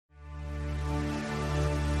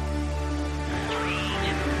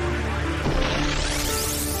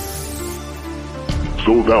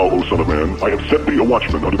So thou, O son of man, I have set thee a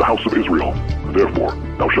watchman unto the house of Israel. Therefore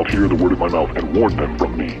thou shalt hear the word of my mouth, and warn them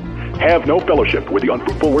from me. Have no fellowship with the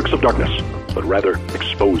unfruitful works of darkness, but rather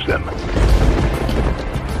expose them.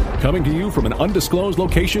 Coming to you from an undisclosed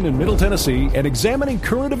location in Middle Tennessee and examining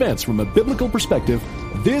current events from a biblical perspective,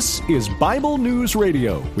 this is Bible News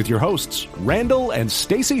Radio with your hosts, Randall and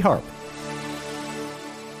Stacy Harp.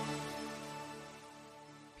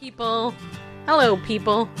 People. Hello,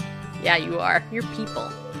 people. Yeah, you are. You're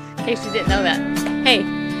people. In case you didn't know that. Hey,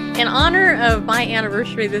 in honor of my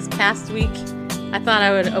anniversary this past week, I thought I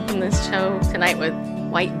would open this show tonight with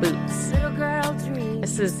White Boots.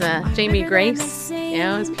 This is Jamie Grace, you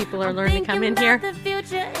know, as people are learning to come in here.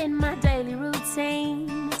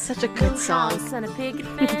 It's such a good song.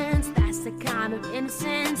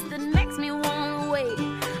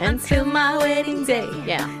 Until my wedding day.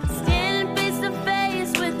 Yeah. Standing face to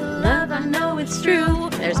face with love, I know it's true.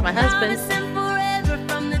 There's my husband.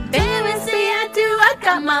 Baby, say I do. I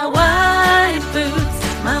got my white boots,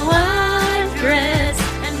 my white dress,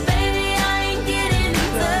 and baby, I ain't getting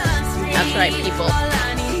dusty. That's right, people.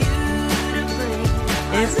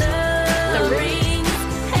 It's the rings,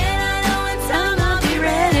 and I know in time I'll be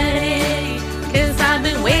ready. 'Cause I've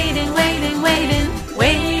been waiting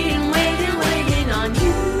on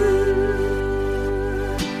you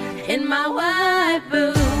in my white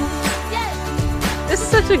boots. This is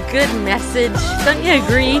such a good message. Don't you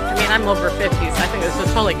agree? I mean, I'm over 50, so I think this is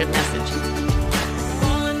a totally good message.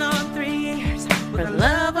 Falling on 3 years for the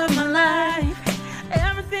love of my life.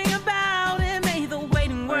 Everything about it made the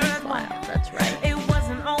waiting worthwhile. That's right. It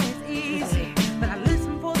wasn't always easy, but I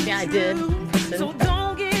listened for the truth. I did. Listen. So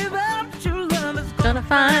don't give up, true love is gonna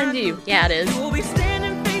find you. Yeah, it is. You'll be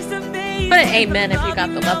standing face to face. Put an amen if you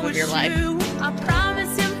got the love of your life. I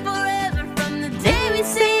promise him forever from the day we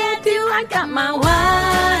say I do. I got my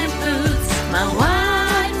white boots, my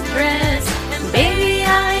white dress, and baby,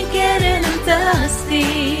 I ain't getting them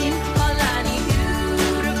dusty. All I need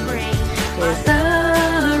you to bring is the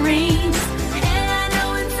rings, and I know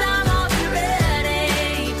in time I'll be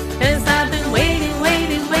ready. 'Cause I've been waiting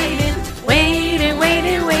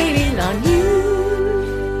on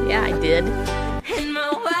you. Yeah, I did. In my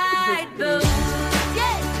white boots.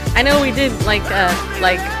 I know we did like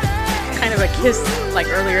kind of a kiss like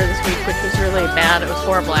earlier this week, which was really bad. It was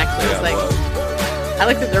horrible, actually. It was like, I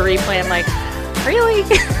looked at the replay, I'm like, really?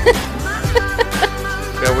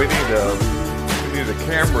 Yeah, we need a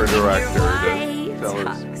camera director to tell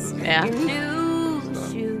us. Yeah.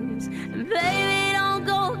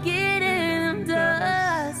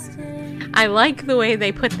 I like the way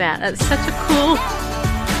they put that. It's such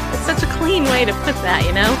a clean way to put that,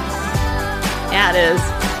 you know? Yeah, it is.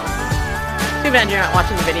 Too bad you're not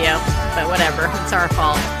watching the video, but whatever. It's our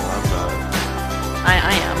fault.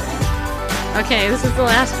 I am. Okay, this is the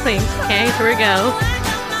last thing. Okay, here we go.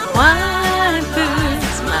 White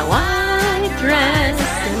boots, my white dress,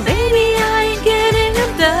 and baby, I ain't getting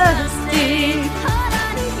them dusty.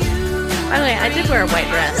 By the way, I did wear a white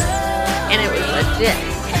dress, and it was legit.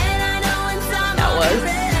 That was.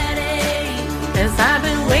 'Cause I've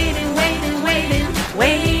been waiting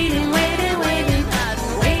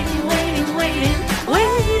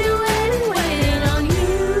on you.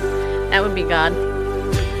 That would be God.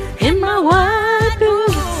 In my white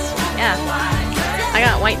boots. Yeah. I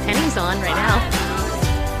got white pennies on right now.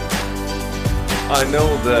 I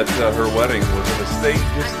know that her wedding was in a state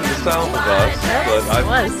just to the south of us,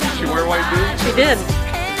 but did she wear white boots? She did.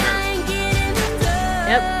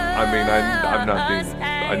 Yep. I mean, I'm not being.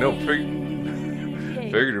 I know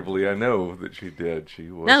figuratively, I know that she did.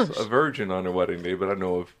 She was a virgin on her wedding day, but I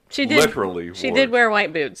know if she did. Literally, she did wear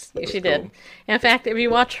white boots. She did. In fact, if you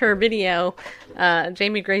watch her video,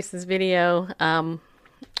 Jamie Grace's video,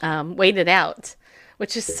 "Wait It Out,"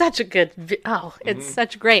 which is such a good. It's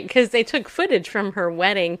such great because they took footage from her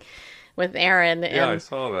wedding with Aaron. And, I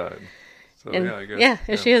saw that. So and, I guess.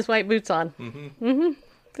 And she has white boots on.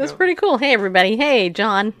 That's pretty cool. Hey, everybody. Hey,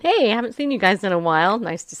 John. Hey, haven't seen you guys in a while.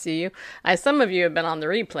 Nice to see you. Some of you have been on the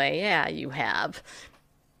replay. Yeah, you have.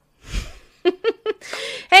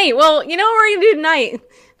 Hey, well, you know what we're going to do tonight?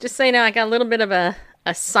 Just so you know, I got a little bit of a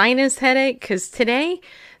sinus headache because today,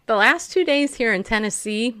 the last 2 days here in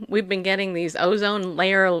Tennessee, we've been getting these ozone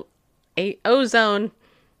layer, is the ozone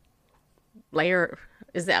layer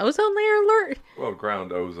alert? Well,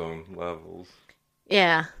 ground ozone levels.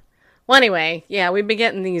 Yeah. Well, anyway, yeah, we've been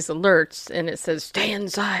getting these alerts, and it says, stay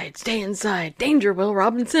inside, danger, Will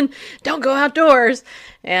Robinson, don't go outdoors.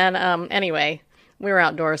 And anyway, we were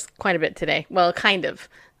outdoors quite a bit today. Well, kind of.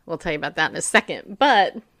 We'll tell you about that in a second.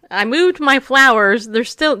 But I moved my flowers.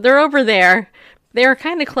 They're over there, they were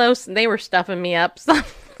kind of close, and they were stuffing me up. So,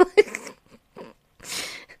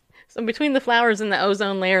 so between the flowers and the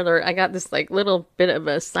ozone layer, I got this like little bit of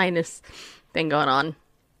a sinus thing going on.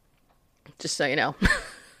 Just so you know.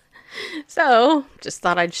 So, just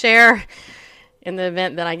thought I'd share in the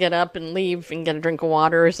event that I get up and leave and get a drink of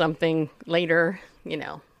water or something later,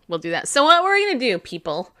 we'll do that. So what we're going to do,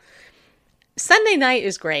 people, Sunday night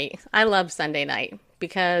is great. I love Sunday night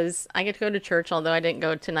because I get to go to church, although I didn't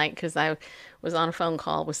go tonight because I was on a phone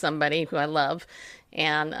call with somebody who I love.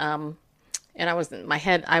 And I was in my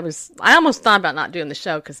head, I almost thought about not doing the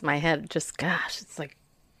show because my head just, gosh, it's like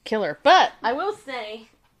killer. But I will say,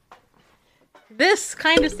 this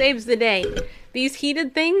kind of saves the day. These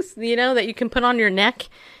heated things, that you can put on your neck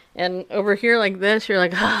and over here like this, you're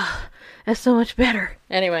like, that's so much better.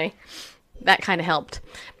 Anyway, that kind of helped.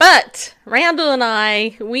 But Randall and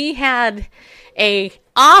I, we had a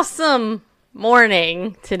awesome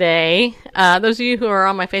morning today. Those of you who are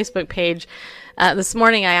on my Facebook page, this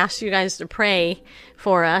morning I asked you guys to pray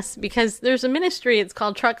for us because there's a ministry. It's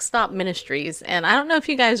called Truck Stop Ministries. And I don't know if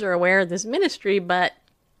you guys are aware of this ministry, but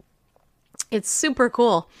it's super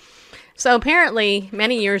cool. So apparently,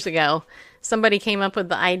 many years ago, somebody came up with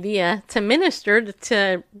the idea to minister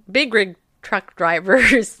to big rig truck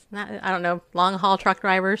drivers. I don't know, long haul truck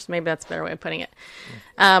drivers. Maybe that's a better way of putting it.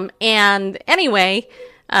 And anyway,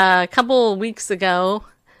 a couple weeks ago,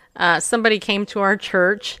 somebody came to our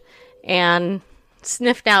church and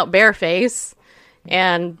sniffed out Bareface.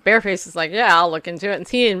 And Bareface is like, yeah, I'll look into it. And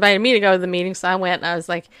he invited me to go to the meeting, so I went and I was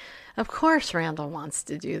like, of course Randall wants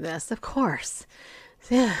to do this. Of course.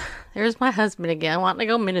 Yeah, there's my husband again, wanting to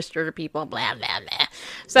go minister to people, blah, blah, blah.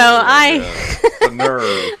 So the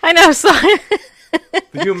nerve. I know, so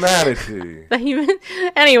the humanity.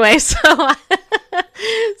 Anyway, so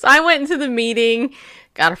I went into the meeting,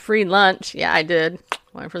 got a free lunch. Yeah, I did.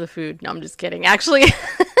 Went for the food. No, I'm just kidding. Actually,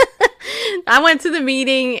 I went to the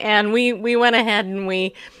meeting, and we went ahead and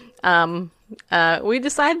we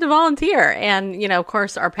decided to volunteer. And, of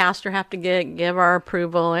course, our pastor had to give our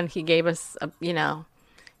approval, and he gave us,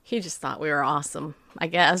 he just thought we were awesome, I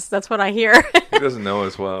guess. That's what I hear. He doesn't know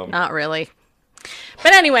us well. Not really.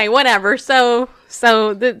 But anyway, whatever. So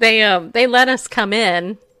they let us come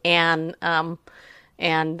in and sign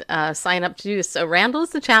up to do this. So Randall is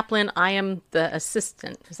the chaplain. I am the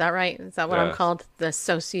assistant. Is that right? Is that what I'm called? The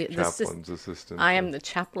associate. Chaplain's assistant. I am the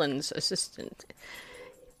chaplain's assistant.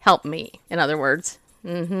 Help me, in other words.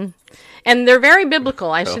 Mm-hmm. And they're very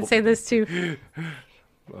biblical. I should say this too.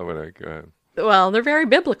 Go ahead. Well, they're very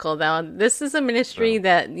biblical, though. This is a ministry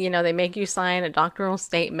that, they make you sign a doctrinal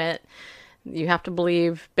statement. You have to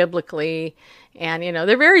believe biblically. And,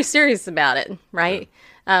 they're very serious about it, right?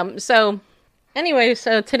 Yeah. So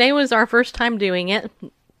today was our first time doing it.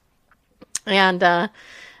 And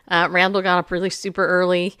Randall got up really super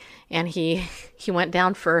early, and he went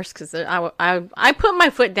down first because I put my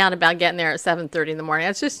foot down about getting there at 7:30 in the morning.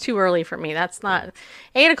 That's just too early for me. That's not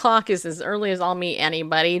 8 o'clock is as early as I'll meet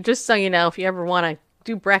anybody. Just so you know, if you ever want to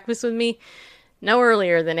do breakfast with me, no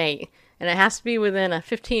earlier than 8, and it has to be within a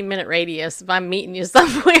 15-minute radius. If I'm meeting you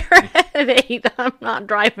somewhere at 8, I'm not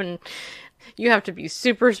driving. You have to be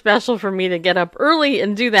super special for me to get up early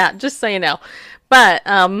and do that. Just so you know, but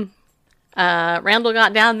Randall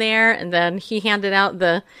got down there, and then he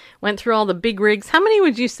went through all the big rigs. How many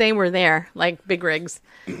would you say were there, like big rigs?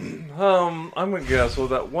 I'm gonna guess. Well,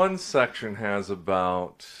 that one section has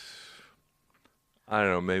about, I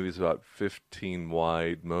don't know, maybe it's about 15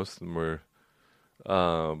 wide. Most of them were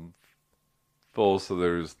full, so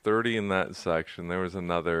there's 30 in that section. There was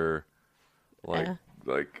another,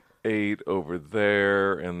 like 8 over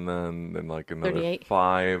there, and then like another 38.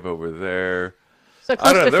 5 over there. So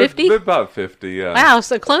close to 50? They're about 50, yeah. Wow,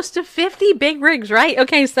 so close to 50 big rigs, right?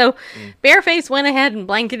 Okay, so Bareface went ahead and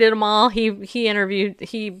blanketed them all. He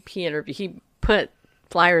put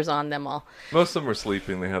flyers on them all. Most of them were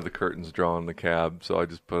sleeping. They had the curtains drawn in the cab, so I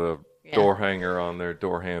just put a door hanger on their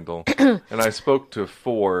door handle. And I spoke to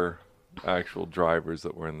 4 actual drivers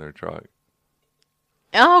that were in their truck.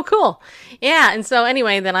 Oh, cool. Yeah, and so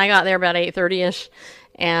anyway, then I got there about 8:30ish,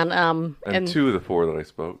 and 2 of the 4 that I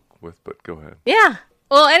spoke with, but go ahead. Yeah.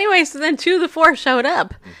 Well, anyway, so then 2 of the 4 showed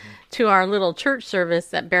up to our little church service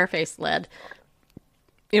that Bareface led.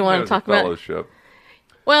 You want to talk about fellowship?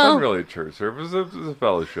 Well, it wasn't really a church service. It was a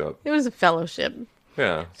fellowship. It was a fellowship.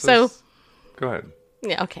 Yeah. So go ahead.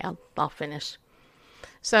 Yeah. Okay. I'll finish.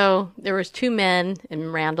 So there was 2 men,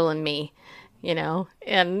 and Randall and me, and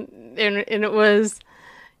it was,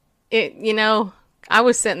 I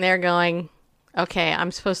was sitting there going, okay,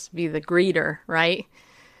 I'm supposed to be the greeter, right?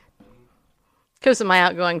 Because of my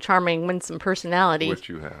outgoing, charming, winsome personality. Which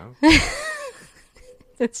you have.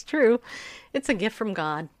 It's true. It's a gift from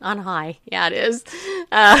God on high. Yeah, it is.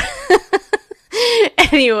 Uh,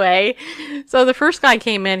 anyway, so the first guy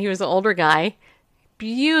came in. He was an older guy.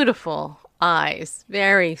 Beautiful eyes.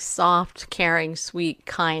 Very soft, caring, sweet,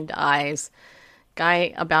 kind eyes.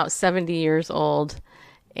 Guy about 70 years old.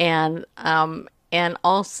 And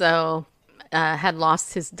also had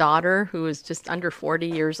lost his daughter, who was just under 40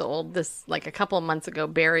 years old. This, like a couple of months ago,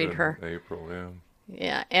 buried her. April, yeah.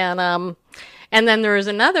 Yeah, and then there was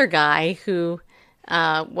another guy who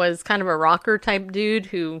was kind of a rocker type dude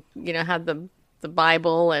who, had the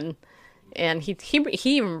Bible and he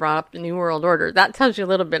even brought up the New World Order. That tells you a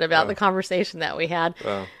little bit about the conversation that we had.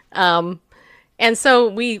 And so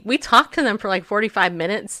we talked to them for like 45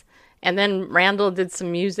 minutes, and then Randall did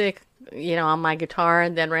some music, on my guitar,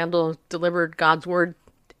 and then Randall delivered God's word,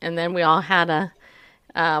 and then we all had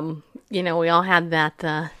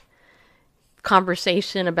that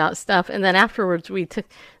conversation about stuff, and then afterwards we took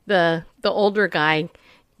the older guy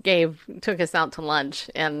took us out to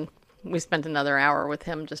lunch, and we spent another hour with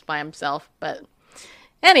him just by himself. But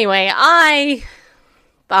anyway, I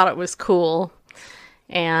thought it was cool,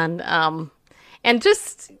 and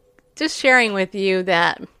just sharing with you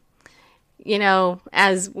that,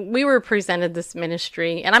 as we were presented this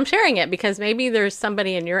ministry, and I'm sharing it because maybe there's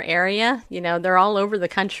somebody in your area, they're all over the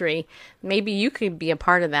country. Maybe you could be a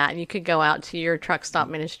part of that, and you could go out to your truck stop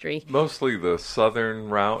ministry. Mostly the southern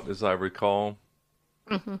route, as I recall.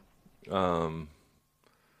 Mm-hmm.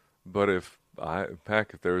 But if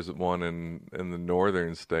there's one in the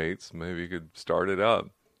northern states, maybe you could start it up.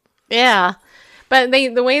 Yeah. But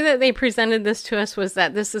the way that they presented this to us was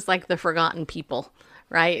that this is like the forgotten people,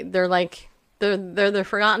 right? They're the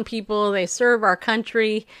forgotten people. They serve our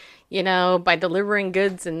country, by delivering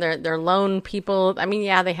goods, and they're lone people. I mean,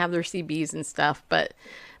 yeah, they have their CBs and stuff, but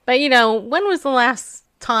when was the last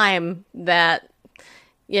time that,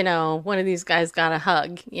 one of these guys got a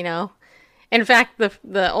hug, In fact,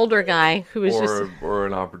 the older guy who was or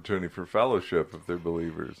an opportunity for fellowship if they're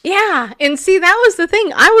believers. Yeah, and see, that was the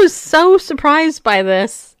thing. I was so surprised by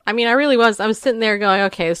this. I mean, I really was. I was sitting there going,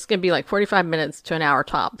 okay, this is going to be like 45 minutes to an hour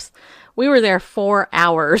tops. We were there 4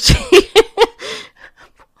 hours.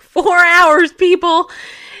 4 hours, people.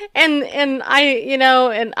 And I,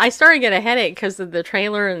 and I started to get a headache because of the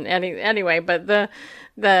trailer and anyway, but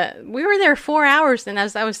we were there 4 hours, and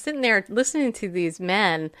as I was sitting there listening to these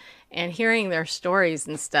men and hearing their stories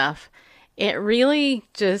and stuff, it really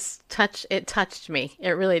just touched me.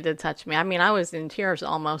 It really did touch me. I mean, I was in tears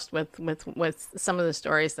almost with some of the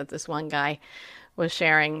stories that this one guy was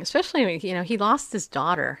sharing, especially, he lost his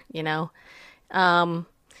daughter, but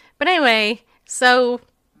anyway, so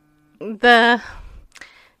the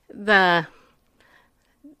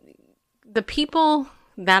people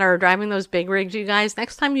that are driving those big rigs, you guys,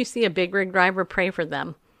 next time you see a big rig driver, pray for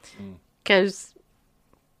them, because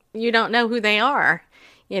you don't know who they are.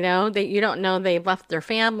 You don't know they've left their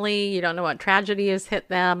family. You don't know what tragedy has hit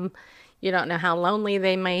them. You don't know how lonely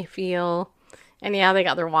they may feel. And yeah, they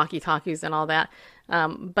got their walkie-talkies and all that.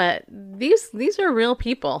 But these are real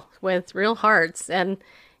people with real hearts. And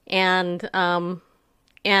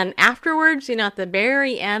afterwards, at the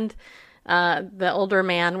very end, the older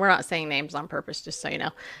man, we're not saying names on purpose, just so you know,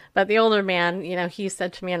 but the older man, he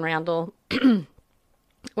said to me and Randall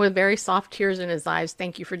with very soft tears in his eyes,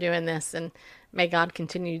 "Thank you for doing this, and may God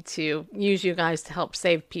continue to use you guys to help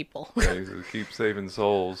save people." Yeah, keep saving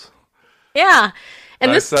souls. Yeah.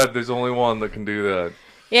 And I said there's only one that can do that.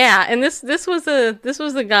 Yeah, and this was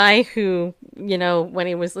a guy who, when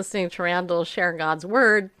he was listening to Randall share God's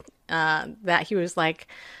word, that he was like,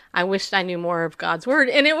 I wished I knew more of God's word.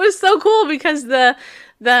 And it was so cool because the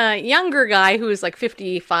younger guy, who was like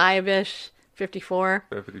 55-ish, 54.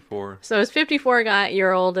 54. So it's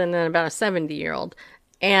 54-year-old and then about a 70-year-old.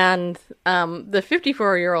 And the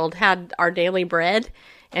 54-year-old had Our Daily Bread,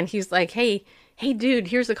 and he's like, hey, dude,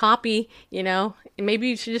 here's a copy, maybe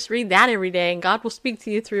you should just read that every day, and God will speak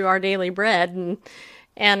to you through Our Daily Bread.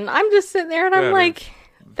 And I'm just sitting there, and I'm like,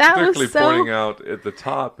 that was so... Particularly pointing out at the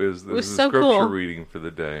top is the so scripture cool. reading for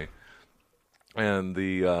the day. And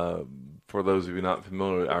for those of you not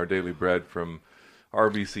familiar with Our Daily Bread from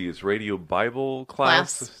RBC, it's Radio Bible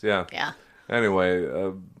Class. Yeah. Anyway,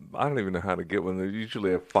 I don't even know how to get one.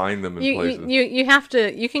 Usually I find them in places.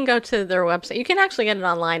 You can go to their website. You can actually get it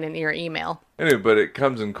online in your email. Anyway, but it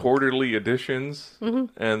comes in quarterly editions,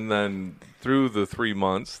 and then through the 3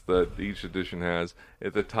 months that each edition has,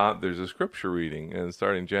 at the top there's a scripture reading, and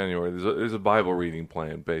starting January there's a Bible reading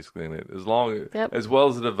plan basically in it, as well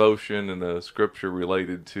as a devotion and a scripture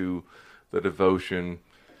related to the devotion,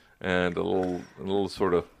 and a little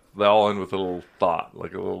sort of they all end with a little thought,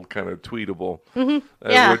 like a little kind of tweetable.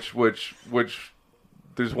 Yeah. Which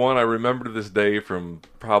there's one I remember to this day from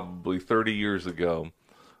probably 30 years ago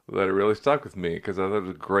that it really stuck with me because I thought it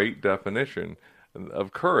was a great definition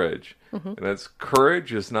of courage. And that's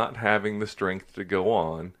courage is not having the strength to go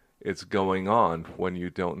on. It's going on when you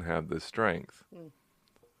don't have the strength.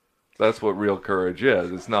 That's what real courage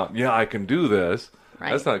is. It's not, yeah, I can do this.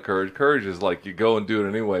 Right. That's not courage. Courage is like you go and do it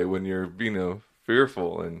anyway when you're,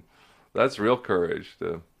 fearful. And that's real courage.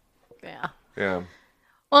 Yeah. Yeah.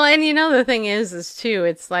 Well, and the thing is too,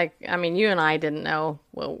 it's like, I mean, you and I didn't know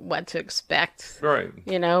what to expect. Right.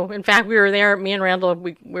 In fact, we were there, me and Randall,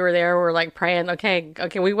 we were there, we're like praying, okay,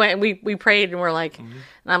 we went, we prayed and we're like, and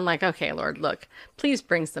I'm like, okay, Lord, look, please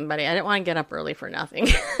bring somebody. I didn't want to get up early for nothing.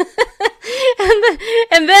 and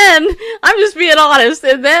then, I'm just being honest,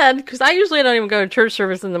 and then, because I usually don't even go to church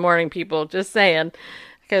service in the morning, people, just saying,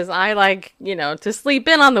 because I like, to sleep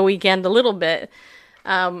in on the weekend a little bit.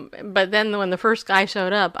 But then when the first guy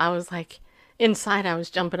showed up, I was like, inside I was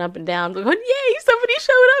jumping up and down, going, yay, somebody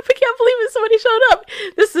showed up. I can't believe it. Somebody showed up.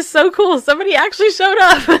 This is so cool. Somebody actually showed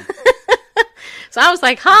up. So I was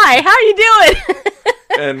like, hi, how are you doing?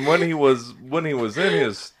 And when he was in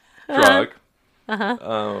his truck,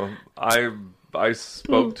 I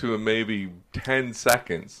spoke to him maybe 10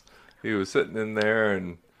 seconds. He was sitting in there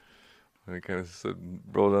and I kind of said,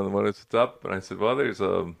 rolled down the window, what's up? And I said, well, there's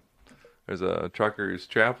a trucker's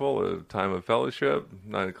chapel, a time of fellowship,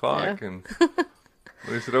 9:00, Yeah. and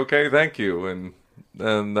they said, "Okay, thank you," and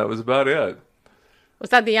that was about it.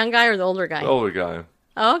 Was that the young guy or the older guy? The older guy.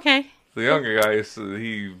 Oh, okay. The younger guy,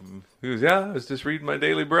 he was, yeah, I was just reading my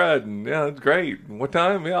daily bread, and yeah, it's great. What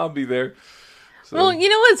time? Yeah, I'll be there. So, Well,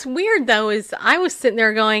 what's weird though is I was sitting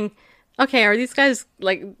there going, okay, are these guys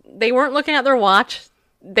like they weren't looking at their watch?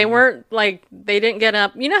 They weren't like they didn't get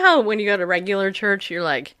up. You know how when you go to regular church, you're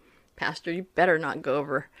like, Pastor, you better not go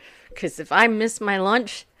over, because if I miss my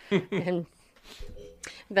lunch, and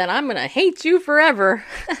then I'm going to hate you forever.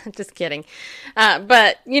 Just kidding.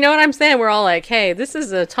 But you know what I'm saying? We're all like, hey, this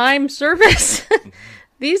is a time service.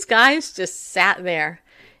 These guys just sat there.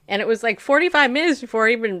 And it was like 45 minutes before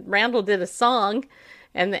even Randall did a song.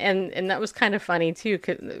 And that was kind of funny, too,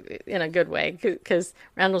 in a good way. Because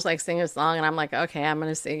Randall's like singing a song, and I'm like, okay, I'm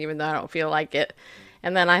going to sing even though I don't feel like it.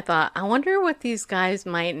 And then I thought, I wonder what these guys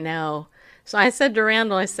might know. So I said to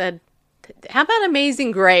Randall, I said, how about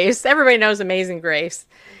Amazing Grace? Everybody knows Amazing Grace.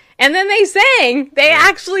 And then they sang. They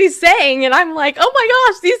actually sang. And I'm like, oh my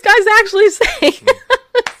gosh, these guys actually sang.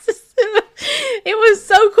 It was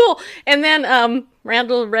so cool. And then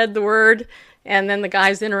Randall read the word. And then the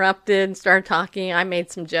guys interrupted and started talking. I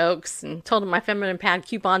made some jokes and told them my feminine pad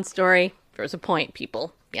coupon story. There was a point,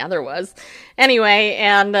 people. Yeah, there was. Anyway,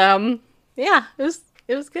 and yeah, it was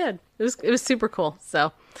good. It was super cool.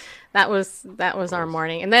 So that was our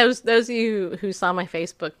morning. And those of you who saw my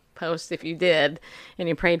Facebook post, if you did and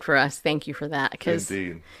you prayed for us, thank you for that.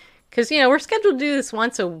 indeed. Because we're scheduled to do this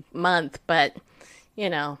once a month, but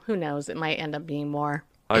who knows? It might end up being more.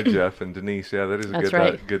 Hi, Jeff and Denise. Yeah, that is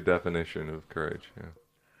a good definition of courage. Yeah.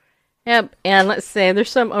 Yep. And let's say there's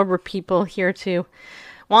some over people here too.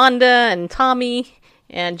 Wanda and Tommy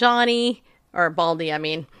and Johnny, or Baldy, I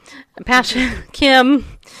mean. Passion, Kim,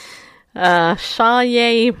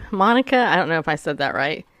 Shaye, Monica. I don't know if I said that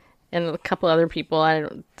right. And a couple other people. I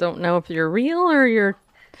don't know if you're real or you're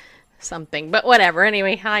something. But whatever.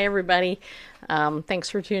 Anyway, hi, everybody. Thanks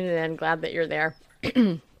for tuning in. Glad that you're there.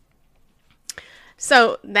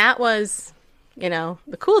 So that was, the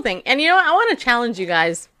cool thing. And, I want to challenge you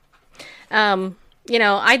guys.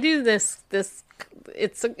 I do this,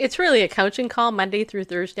 it's really a coaching call Monday through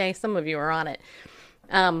Thursday. Some of you are on it.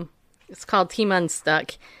 It's called Team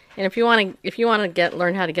Unstuck. And if you want to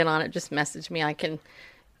learn how to get on it, just message me. I can,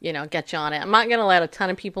 get you on it. I'm not going to let a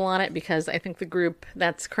ton of people on it because I think the group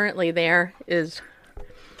that's currently there is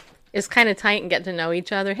kind of tight and get to know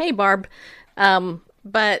each other. Hey, Barb.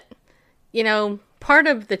 But, part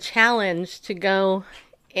of the challenge to go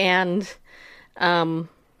and,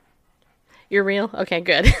 you're real? Okay,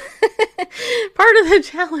 good. Part of the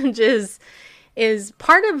challenge is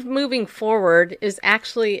part of moving forward is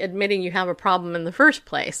actually admitting you have a problem in the first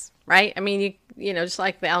place, right? I mean, you just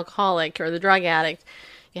like the alcoholic or the drug addict,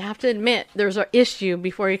 you have to admit there's an issue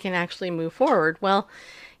before you can actually move forward. Well,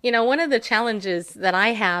 one of the challenges that I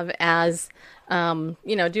have as,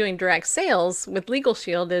 doing direct sales with Legal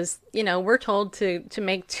Shield is, we're told to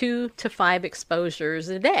make 2 to 5 exposures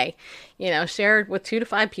a day, share with 2 to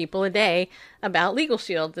 5 people a day about Legal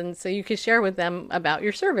Shield. And so you can share with them about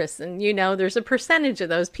your service. And, there's a percentage of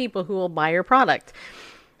those people who will buy your product.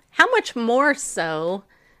 How much more so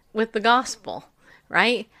with the gospel,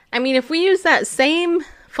 right? I mean, if we use that same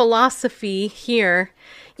philosophy here,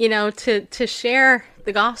 to share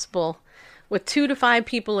the gospel with 2 to 5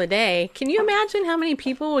 people a day, can you imagine how many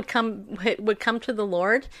people would come to the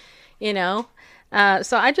Lord? So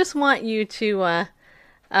I just want you to,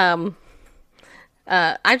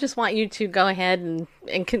 go ahead and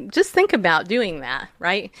just think about doing that,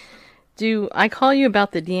 right? Do I call you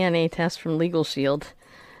about the DNA test from Legal Shield?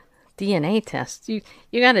 DNA test? You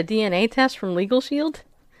got a DNA test from Legal Shield?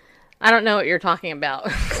 I don't know what you're talking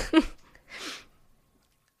about.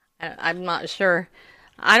 I'm not sure.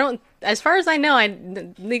 As far as I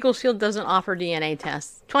know, Legal Shield doesn't offer DNA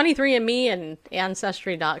tests. 23andMe and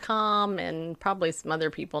Ancestry.com and probably some other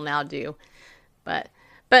people now do. But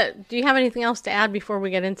do you have anything else to add before we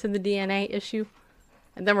get into the DNA issue?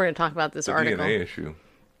 And then we're going to talk about this article. DNA issue.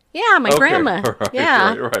 Yeah, my grandma. Right,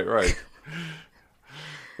 yeah. Right.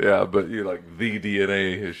 Yeah, but you're like the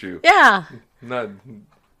DNA issue. Yeah.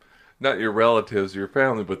 Not your relatives, your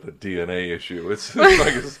family, but the DNA issue. It's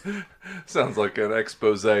like sounds like an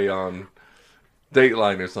expose on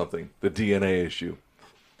Dateline or something. The DNA issue.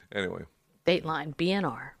 Anyway. Dateline,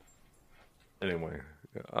 BNR. Anyway,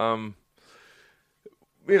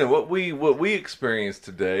 what we experience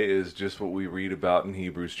today is just what we read about in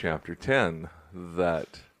Hebrews chapter 10. That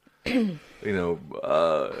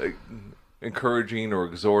encouraging or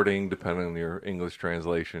exhorting, depending on your English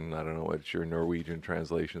translation. I don't know what your Norwegian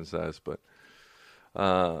translation says, but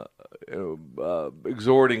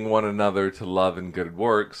exhorting one another to love and good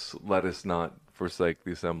works. Let us not forsake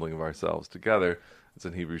the assembling of ourselves together. It's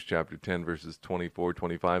in Hebrews chapter 10, verses 24,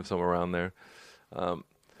 25, somewhere around there.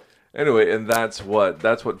 Anyway, and that's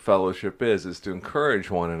what fellowship is to encourage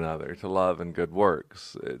one another to love and good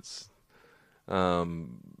works. It's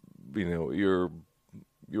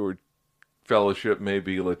your fellowship may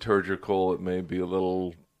be liturgical, it may be a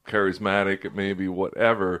little charismatic, it may be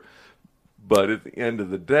whatever, but at the end of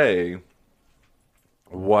the day,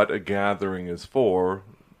 what a gathering is for,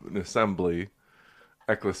 an assembly,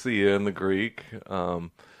 ecclesia in the Greek,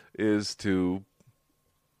 is to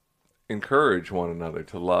encourage one another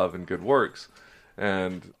to love and good works,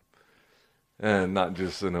 and not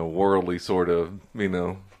just in a worldly sort of,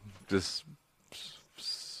 just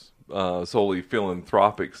solely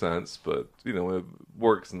philanthropic sense, but it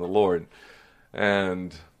works in the Lord.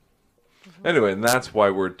 And anyway, and that's why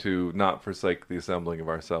we're to not forsake the assembling of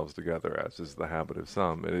ourselves together, as is the habit of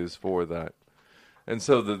some. It is for that. And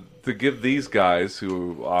so to give these guys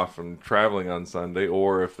who are often traveling on Sunday,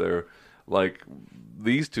 or if they're like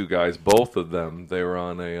these 2 guys, both of them, they were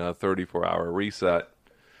on a 34-hour reset,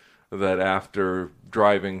 that after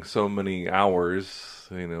driving so many hours,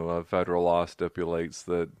 federal law stipulates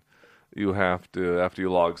that you have to, after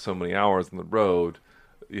you log so many hours on the road,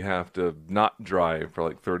 you have to not drive for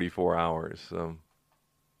like 34 hours. So.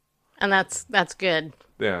 And that's good.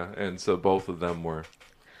 Yeah, and so both of them were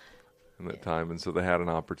in that time, and so they had an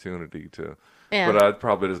opportunity to. Yeah. But that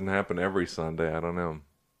probably doesn't happen every Sunday. I don't know.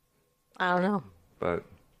 But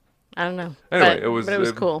I don't know. Anyway, it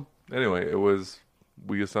was cool. Anyway,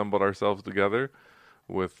 we assembled ourselves together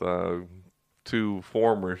with 2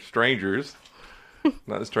 former strangers.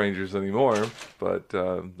 Not strangers anymore, but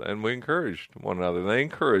and we encouraged one another. They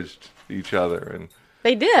encouraged each other, and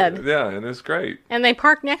they did. Yeah, and it's great. And they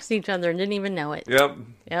parked next to each other and didn't even know it. Yep.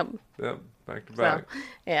 Back to back. So,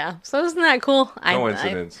 yeah. So isn't that cool?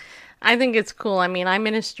 Coincidence. I think it's cool. I mean, I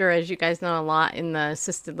minister, as you guys know, a lot in the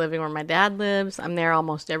assisted living where my dad lives. I'm there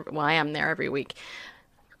I am there every week.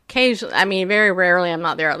 Occasionally, I mean, very rarely I'm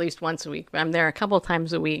not there at least once a week, but I'm there a couple of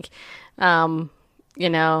times a week.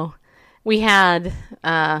 We had,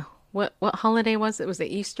 what holiday was it? Was it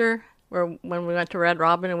Easter? When we went to Red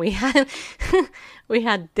Robin, and we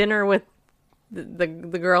had dinner with the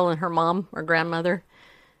girl and her mom or grandmother.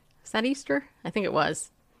 Is that Easter? I think it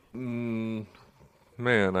was. Man,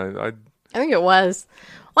 I think it was.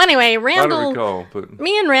 Well, anyway, Randall. I don't recall, but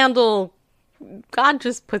me and Randall, God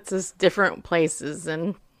just puts us different places,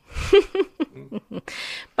 and.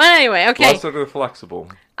 But anyway, okay. Blessed are flexible.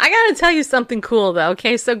 I gotta tell you something cool, though,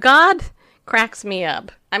 okay? So God cracks me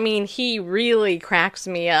up. I mean, he really cracks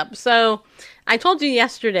me up. So I told you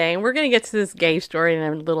yesterday, and we're gonna get to this gay story in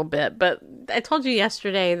a little bit, but I told you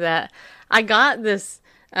yesterday that I got this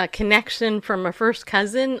connection from a first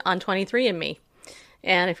cousin on 23andMe.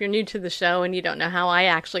 And if you're new to the show and you don't know how I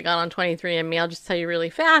actually got on 23andMe, I'll just tell you really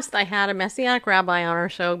fast. I had a Messianic rabbi on our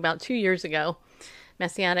show about 2 years ago.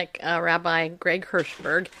 Messianic Rabbi Greg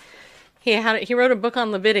Hirschberg. He wrote a book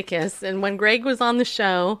on Leviticus, and when Greg was on the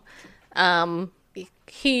show,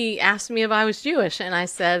 he asked me if I was Jewish, and I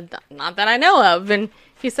said, not that I know of, and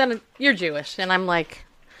he said, you're Jewish, and I'm like,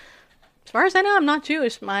 as far as I know, I'm not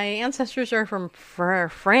Jewish. My ancestors are from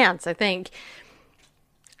France, I think.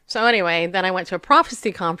 So anyway, then I went to a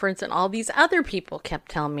prophecy conference, and all these other people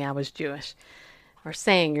kept telling me I was Jewish, or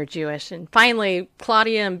saying you're Jewish. And finally,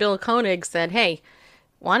 Claudia and Bill Koenig said, hey,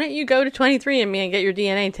 why don't you go to 23andMe and get your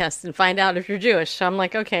DNA test and find out if you're Jewish? So I'm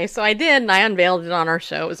like, okay. So I did, and I unveiled it on our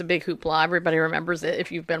show. It was a big hoopla. Everybody remembers it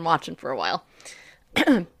if you've been watching for a while.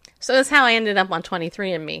 So that's how I ended up on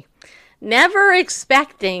 23andMe. Never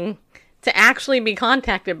expecting to actually be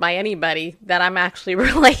contacted by anybody that I'm actually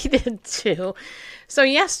related to. So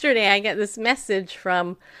yesterday I get this message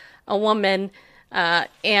from a woman,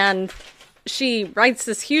 and she writes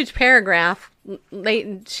this huge paragraph.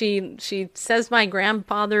 She says my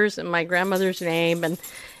grandfather's and my grandmother's name, and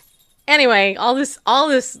anyway, all this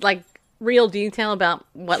like real detail about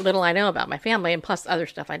what little I know about my family, and plus other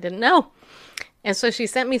stuff I didn't know. And so she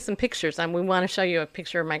sent me some pictures, and we want to show you a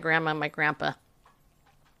picture of my grandma and my grandpa.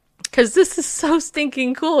 Because this is so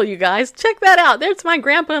stinking cool, you guys. Check that out. There's my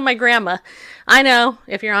grandpa and my grandma. I know,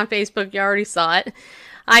 if you're on Facebook, you already saw it.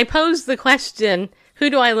 I posed the question, who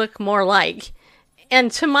do I look more like? And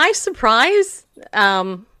to my surprise,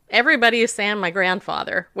 everybody is saying my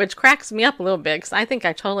grandfather, which cracks me up a little bit, because I think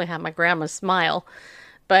I totally have my grandma's smile.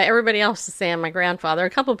 But everybody else is saying my grandfather. A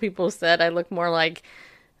couple people said I look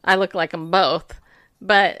like them both.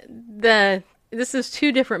 But this is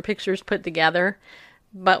two different pictures put together.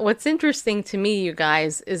 But what's interesting to me, you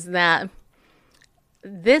guys, is that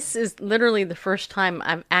this is literally the first time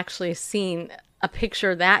I've actually seen a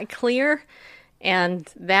picture that clear and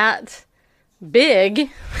that big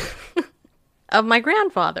of my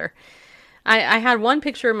grandfather. I had one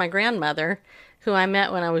picture of my grandmother, who I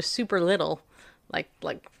met when I was super little, like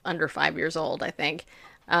under 5 years old, I think.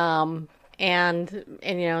 And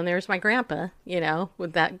and there's my grandpa,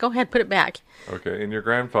 with that. Go ahead, put it back. Okay, and your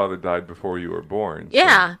grandfather died before you were born.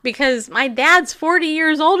 Yeah, because my dad's 40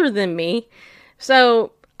 years older than me.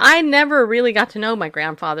 So I never really got to know my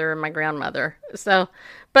grandfather and my grandmother. So,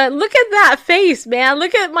 but look at that face, man.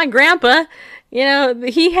 Look at my grandpa.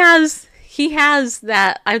 He has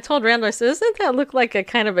that. I told Randall, I said, doesn't that look like a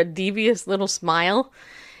kind of a devious little smile?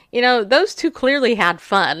 Those two clearly had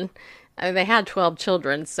fun. They had 12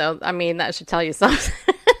 children, so, that should tell you something.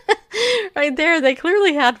 Right there, they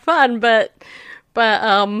clearly had fun, but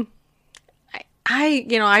I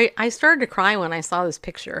started to cry when I saw this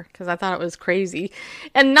picture, because I thought it was crazy.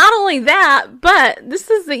 And not only that, but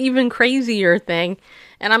this is the even crazier thing,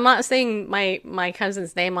 and I'm not saying my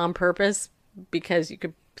cousin's name on purpose, because you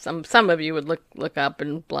could, some of you would look up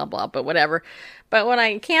and blah, blah, but whatever. But what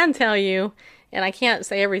I can tell you, and I can't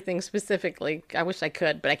say everything specifically. I wish I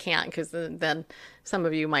could, but I can't, because then some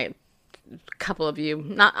of you might, a couple of you,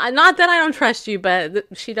 not that I don't trust you, but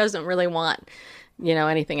she doesn't really want,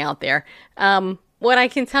 anything out there. What I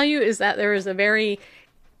can tell you is that there is a very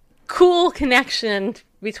cool connection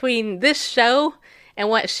between this show and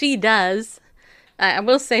what she does. I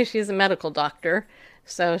will say she's a medical doctor,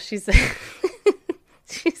 so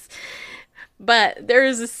but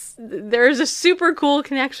there's a super cool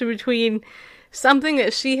connection between something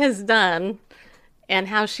that she has done and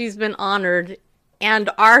how she's been honored, and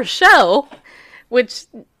our show, which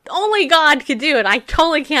only God could do it. I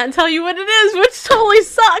totally can't tell you what it is, which totally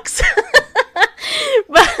sucks.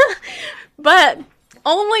 but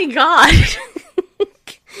only God,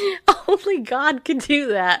 only God could do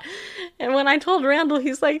that. And when I told Randall,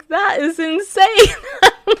 he's like, that is insane.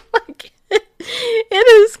 I'm like, it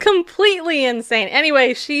is completely insane.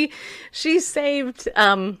 Anyway, she saved,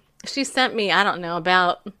 she sent me,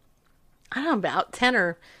 about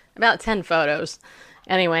 10 photos.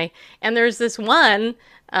 Anyway, and there's this one,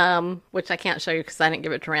 which I can't show you because I didn't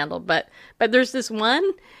give it to Randall, but there's this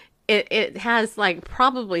one, it has like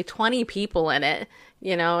probably 20 people in it,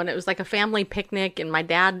 and it was like a family picnic, and my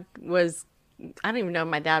dad was, I don't even know if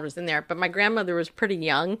my dad was in there, but my grandmother was pretty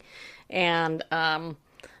young, and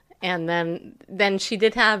then she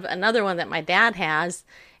did have another one that my dad has,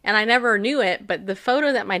 and I never knew it, but the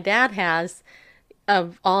photo that my dad has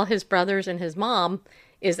of all his brothers and his mom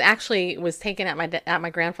was taken at my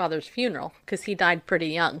grandfather's funeral, because he died pretty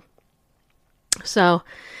young. So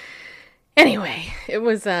anyway, it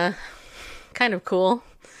was kind of cool,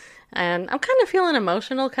 and I'm kind of feeling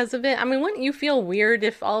emotional because of it. Wouldn't you feel weird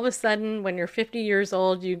if all of a sudden, when you're 50 years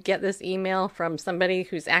old, you get this email from somebody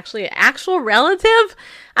who's actually an actual relative?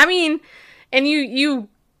 And you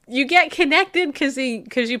get connected because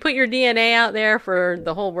you put your DNA out there for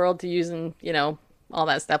the whole world to use, and all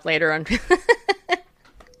that stuff later on.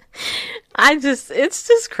 It's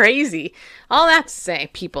just crazy. All that to say,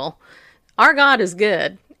 people, our God is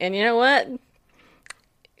good. And you know what?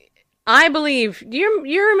 I believe, you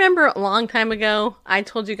remember a long time ago, I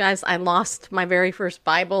told you guys I lost my very first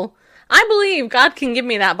Bible? I believe God can give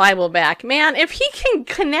me that Bible back. Man, if he can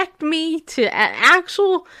connect me to an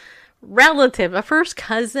actual relative, a first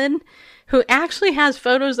cousin, who actually has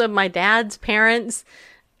photos of my dad's parents,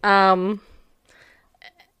 and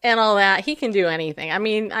all that, he can do anything. I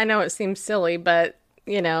mean, I know it seems silly, but,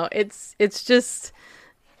 it's just...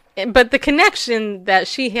 But the connection that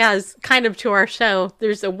she has kind of to our show,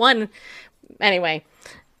 there's anyway,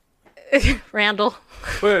 Randall.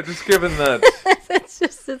 But just given that...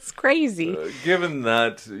 it's crazy. Given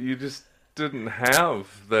that you just didn't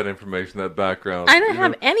have that information, that background. I didn't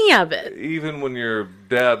have any of it. Even when your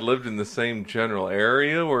dad lived in the same general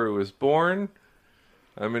area where he was born,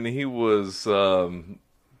 I mean, he was 3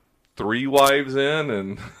 wives in,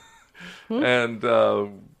 and... and...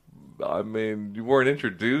 I mean, you weren't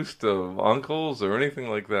introduced to uncles or anything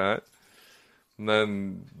like that. And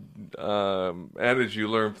then, and as you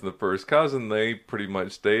learned from the first cousin, they pretty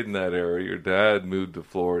much stayed in that area. Your dad moved to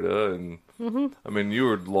Florida, and I mean, you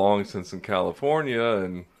were long since in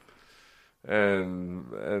California, and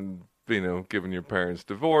given your parents'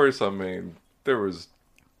 divorce, I mean, there was.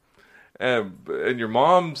 And your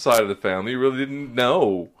mom's side of the family, you really didn't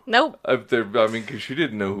know. Nope. Because she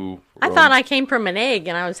didn't know who. I thought I came from an egg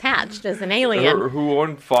and I was hatched as an alien. Who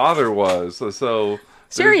one father was. So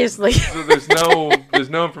seriously, there's no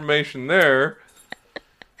information there.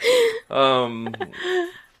 I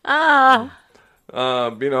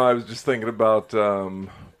was just thinking about the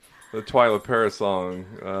Twyla Paris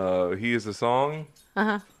song. He is a song.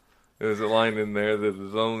 There's a line in there that the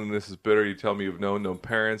loneliness is bitter. You tell me you've known no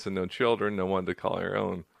parents and no children, no one to call your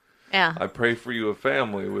own. Yeah. I pray for you a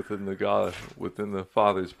family within the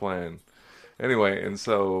Father's plan. Anyway, and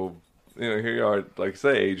so, here you are, like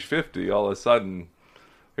say, age 50, all of a sudden,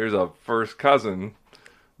 here's a first cousin,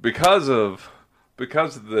 because of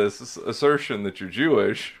this assertion that you're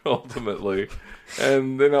Jewish, ultimately,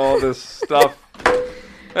 and then all this stuff.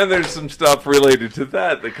 And there's some stuff related to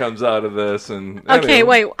that comes out of this. And okay,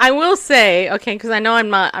 wait. I will say, because I know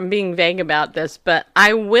I'm being vague about this, but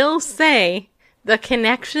I will say the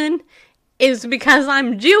connection is because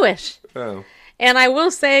I'm Jewish. Oh. And I will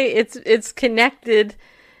say it's connected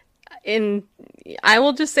in. I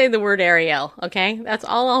will just say the word Ariel. Okay, that's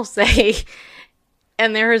all I'll say.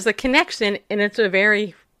 And there is a connection, and it's a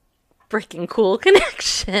very freaking cool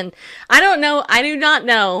connection. I don't know. I do not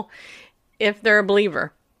know if they're a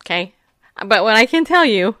believer. Okay, but what I can tell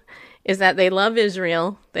you is that they love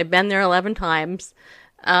Israel. They've been there 11 times.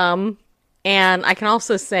 And I can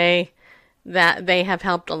also say that they have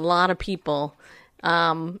helped a lot of people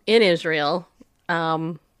in Israel.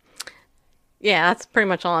 Yeah, that's pretty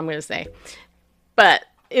much all I'm going to say. But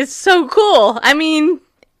it's so cool. I mean,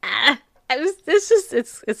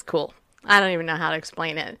 it's cool. I don't even know how to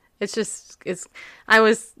explain it.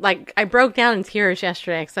 I broke down in tears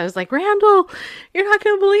yesterday because I was like, Randall, you're not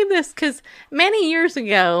going to believe this. Because many years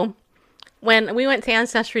ago, when we went to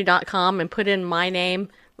Ancestry.com and put in my name,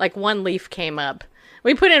 like one leaf came up.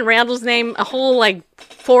 We put in Randall's name, a whole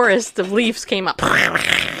forest of leaves came up.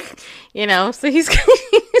 So he's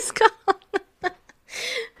gone.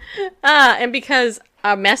 And because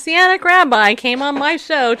a Messianic rabbi came on my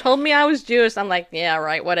show, told me I was Jewish, I'm like, yeah,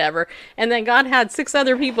 right, whatever. And then God had 6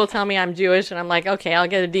 other people tell me I'm Jewish, and I'm like, okay, I'll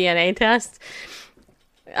get a DNA test.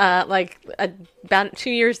 About 2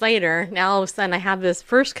 years later, now all of a sudden I have this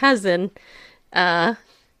first cousin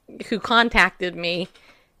who contacted me,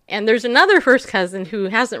 and there's another first cousin who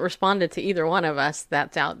hasn't responded to either one of us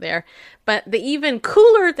that's out there. But the even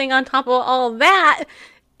cooler thing on top of all that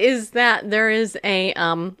is that there is a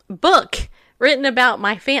book written about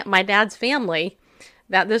my dad's family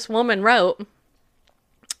that this woman wrote,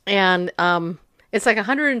 and it's like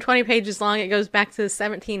 120 pages long. It goes back to the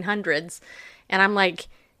 1700s, and I'm like,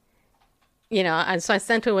 and so I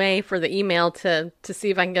sent away for the email to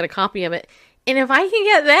see if I can get a copy of it. And if I can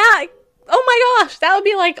get that, oh my gosh, that would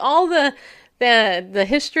be like all the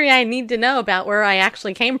history I need to know about where I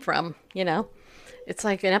actually came from. It's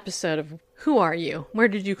like an episode of Who Are You? Where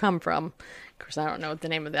did you come from? Of course, I don't know what the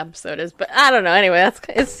name of the episode is, but I don't know. Anyway,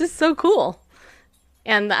 it's just so cool.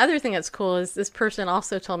 And the other thing that's cool is this person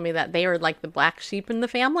also told me that they are like the black sheep in the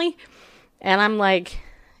family. And I'm like,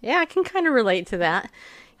 yeah, I can kind of relate to that.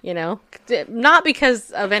 Not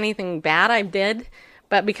because of anything bad I did,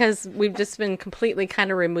 but because we've just been completely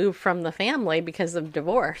kind of removed from the family because of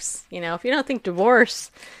divorce. If you don't think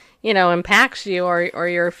divorce, impacts you or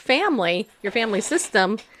your family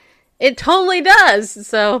system, it totally does.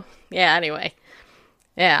 So, yeah, anyway.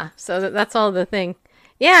 Yeah, so that's all the thing.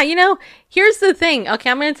 Yeah, here's the thing.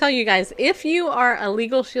 Okay, I'm going to tell you guys. If you are a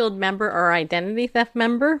Legal Shield member or identity theft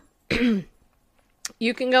member,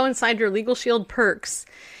 you can go inside your Legal Shield perks.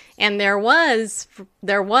 And there was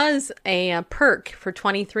a perk for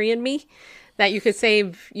 23andMe that you could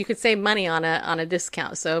save money on a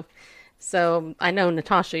discount. So I know,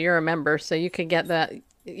 Natasha, you're a member, so you could get that.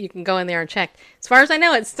 You can go in there and check. As far as I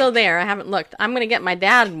know, it's still there. I haven't looked. I'm going to get my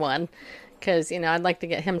dad one because, I'd like to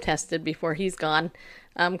get him tested before he's gone.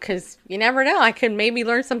 Because you never know. I could maybe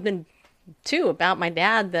learn something, too, about my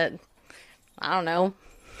dad that, I don't know.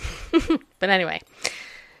 But anyway.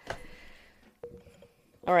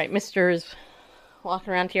 All right, Mr. is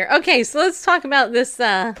walking around here. Okay, so let's talk about this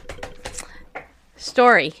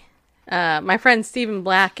story. My friend Stephen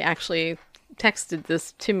Black actually texted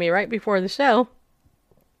this to me right before the show.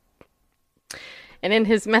 And in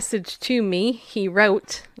his message to me, he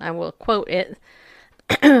wrote, I will quote it,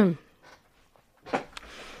 as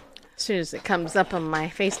soon as it comes up on my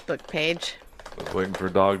Facebook page. I was waiting for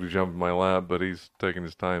a dog to jump in my lap, but he's taking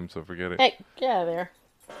his time, so forget it. Hey, get out of there.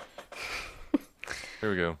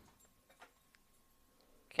 Here we go.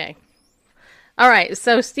 Okay. All right,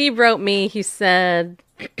 so Steve wrote me, he said,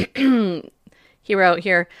 he wrote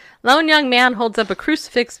here, lone young man holds up a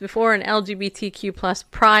crucifix before an LGBTQ plus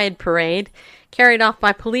pride parade, carried off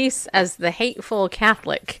by police as the hateful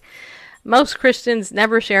Catholic. Most Christians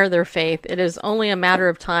never share their faith. It is only a matter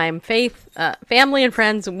of time. Family and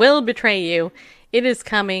friends will betray you. It is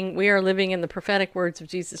coming. We are living in the prophetic words of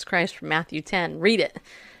Jesus Christ from Matthew 10. Read it.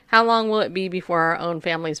 How long will it be before our own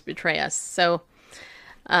families betray us? So,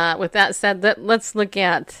 with that said, let's look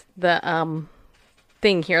at the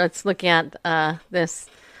thing here. Let's look at this.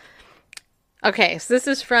 Okay, so this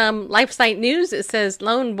is from LifeSite News. It says,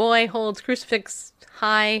 lone boy holds crucifix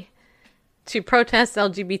high to protest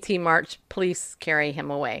LGBT march. Police carry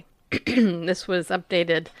him away. This was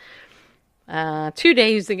updated 2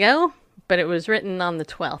 days ago, but it was written on the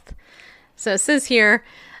 12th. So it says here,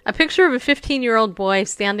 a picture of a 15-year-old boy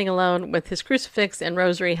standing alone with his crucifix and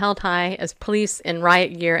rosary held high as police in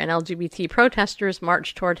riot gear and LGBT protesters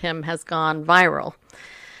march toward him has gone viral.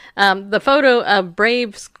 The photo of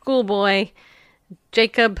brave schoolboy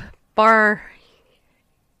Jacob Barilla?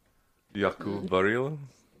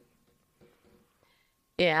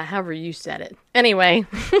 Yeah, however you said it. Anyway,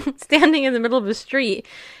 standing in the middle of the street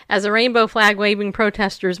as a rainbow flag waving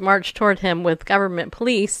protesters march toward him with government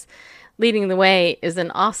police leading the way is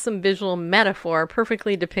an awesome visual metaphor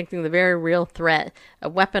perfectly depicting the very real threat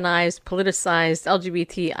of weaponized, politicized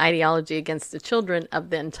LGBT ideology against the children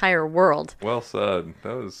of the entire world. Well said.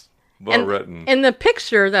 That was well written. In the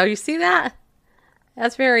picture, though, you see that?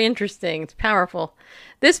 That's very interesting. It's powerful.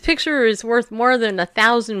 This picture is worth more than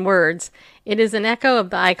 1,000 words. It is an echo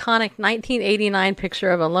of the iconic 1989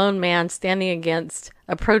 picture of a lone man standing against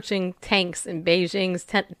approaching tanks in Beijing's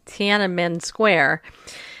Tiananmen Square.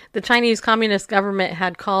 The Chinese Communist government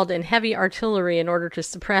had called in heavy artillery in order to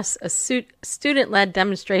suppress a student-led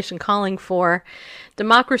demonstration calling for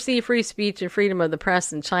democracy, free speech, and freedom of the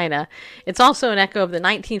press in China. It's also an echo of the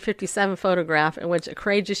 1957 photograph in which a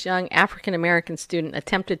courageous young African-American student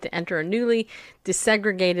attempted to enter a newly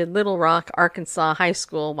desegregated Little Rock, Arkansas high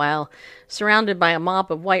school while surrounded by a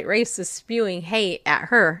mob of white racists spewing hate at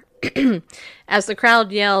her. As the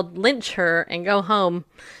crowd yelled, "Lynch her and go home,"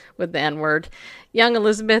 with the N-word, young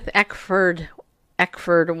Elizabeth Eckford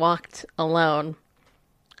walked alone.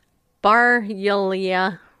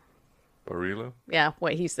 Barilla? Yeah,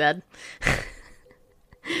 what he said.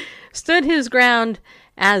 Stood his ground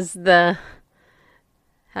as the...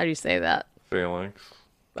 How do you say that? Phalanx.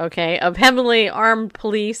 Okay, of heavily armed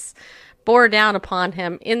police bore down upon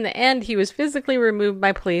him. In the end, he was physically removed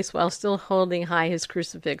by police while still holding high his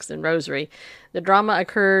crucifix and rosary. The drama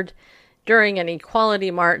occurred during an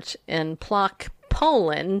equality march in Plock,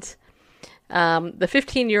 Poland. The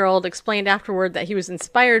 15-year-old explained afterward that he was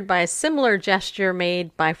inspired by a similar gesture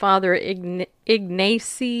made by Father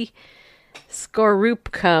Ignacy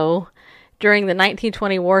Skorupko during the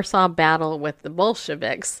 1920 Warsaw battle with the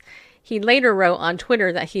Bolsheviks. He later wrote on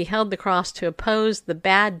Twitter that he held the cross to oppose the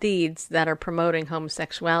bad deeds that are promoting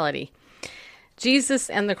homosexuality.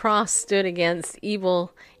 Jesus and the cross stood against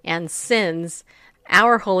evil and sins.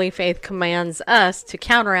 Our holy faith commands us to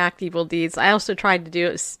counteract evil deeds. I also tried to do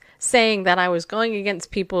it saying that I was going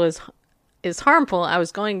against people is harmful. I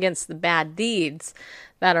was going against the bad deeds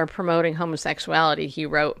that are promoting homosexuality, he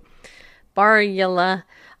wrote. Barilla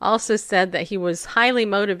also said that he was highly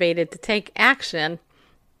motivated to take action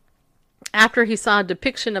after he saw a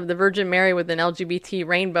depiction of the Virgin Mary with an LGBT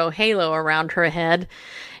rainbow halo around her head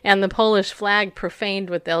and the Polish flag profaned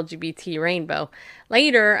with the LGBT rainbow.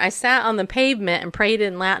 Later, I sat on the pavement and prayed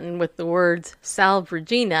in Latin with the words, Salve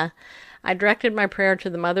Regina. I directed my prayer to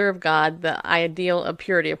the Mother of God, the ideal of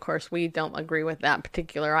purity. Of course, we don't agree with that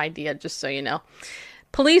particular idea, just so you know.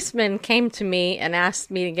 Policemen came to me and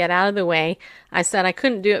asked me to get out of the way. I said I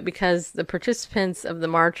couldn't do it because the participants of the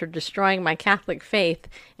march are destroying my Catholic faith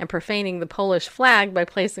and profaning the Polish flag by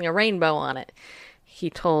placing a rainbow on it. He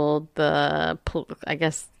told some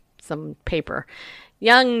paper.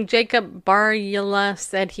 Young Jacob Baryula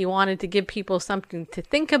said he wanted to give people something to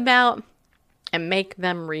think about and make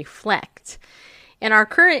them reflect. In our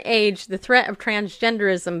current age, the threat of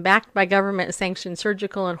transgenderism backed by government-sanctioned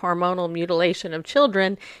surgical and hormonal mutilation of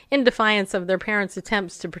children in defiance of their parents'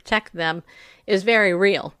 attempts to protect them is very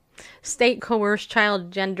real. State-coerced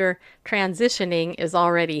child gender transitioning is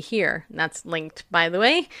already here. And that's linked, by the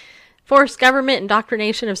way. Forced government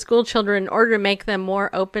indoctrination of school children in order to make them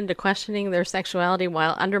more open to questioning their sexuality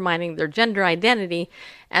while undermining their gender identity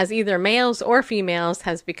as either males or females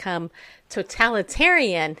has become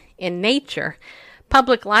totalitarian in nature.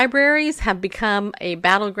 Public libraries have become a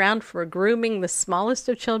battleground for grooming the smallest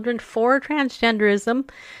of children for transgenderism,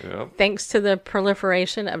 thanks to the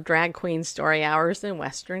proliferation of drag queen story hours in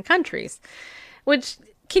Western countries. Which,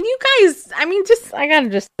 can you guys, I gotta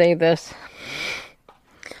just say this.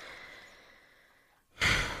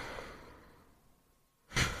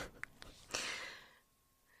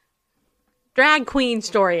 Drag queen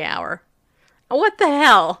story hour. What the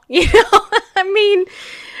hell? You know, I mean,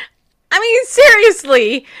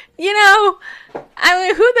 seriously, you know,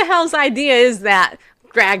 who the hell's idea is that?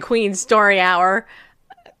 Drag queen story hour.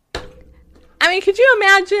 I mean, could you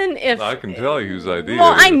imagine if... I can tell you whose idea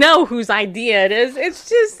well, it is. I know whose idea it is. It's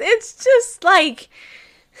just like...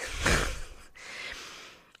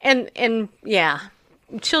 and yeah,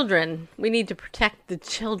 children. We need to protect the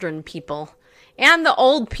children people. And the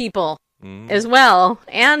old people as well.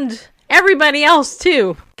 And everybody else,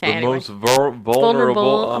 too. Okay, the most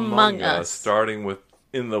vulnerable among us, starting with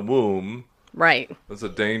in the womb. Right. That's a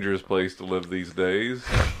dangerous place to live these days.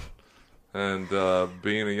 And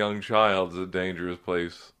being a young child is a dangerous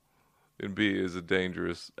place. Is a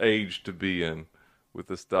dangerous age to be in with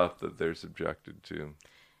the stuff that they're subjected to.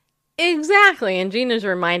 Exactly. And Gina's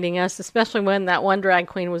reminding us, especially when that one drag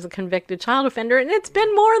queen was a convicted child offender, and it's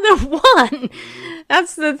been more than one.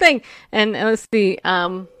 That's the thing. And let's see.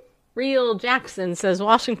 Real Jackson says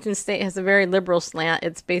Washington State has a very liberal slant.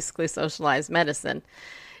 It's basically socialized medicine.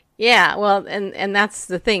 Yeah, well, and that's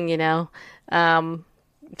the thing, you know.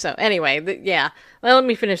 So anyway, well, let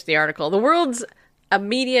me finish the article. The world's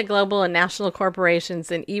media, global, and national corporations,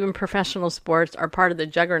 and even professional sports are part of the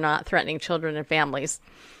juggernaut threatening children and families.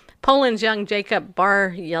 Poland's young Jacob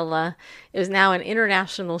Baryula is now an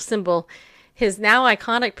international symbol. His now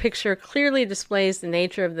iconic picture clearly displays the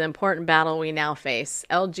nature of the important battle we now face.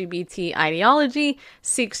 LGBT ideology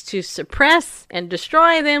seeks to suppress and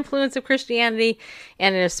destroy the influence of Christianity,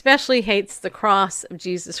 and it especially hates the cross of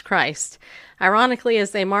Jesus Christ. Ironically,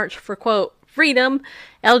 as they march for, quote, freedom,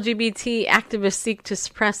 LGBT activists seek to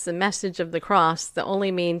suppress the message of the cross, the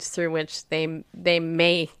only means through which they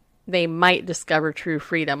might discover true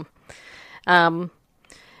freedom. And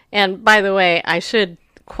by the way, I should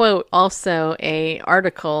quote also a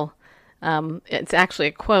article. It's actually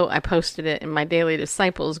a quote. I posted it in my Daily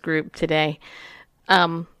Disciples group today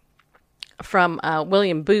from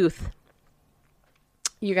William Booth.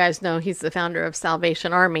 You guys know he's the founder of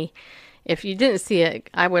Salvation Army. If you didn't see it,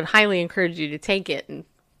 I would highly encourage you to take it and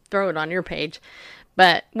throw it on your page.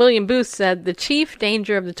 But William Booth said, the chief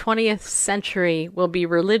danger of the 20th century will be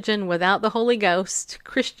religion without the Holy Ghost,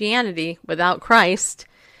 Christianity without Christ,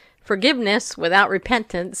 forgiveness without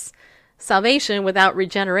repentance, salvation without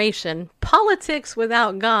regeneration, politics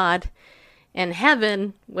without God, and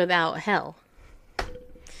heaven without hell.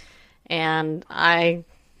 And I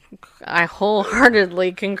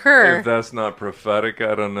wholeheartedly concur. If that's not prophetic,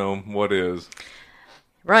 I don't know what is.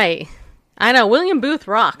 Right. I know. William Booth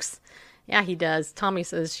rocks. Yeah, he does. Tommy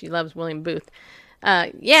says she loves William Booth.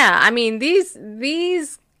 Yeah, I mean,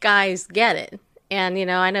 these guys get it. And, you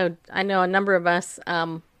know, I know a number of us,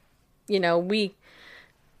 you know, we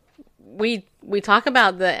talk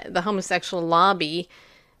about the homosexual lobby,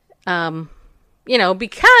 you know,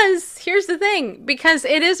 because here's the thing, because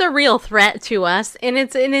it is a real threat to us, and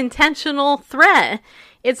it's an intentional threat.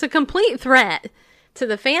 It's a complete threat to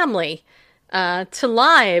the family, to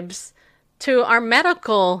lives, to our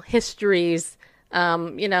medical histories.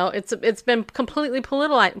 You know, it's been completely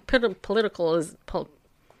politicalized.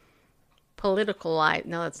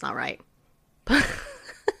 No, that's not right.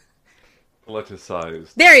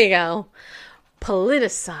 Politicized. There you go.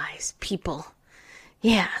 Politicize people.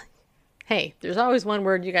 Yeah. Hey, there's always one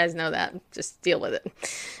word, you guys know that. Just deal with it.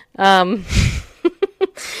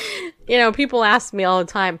 People ask me all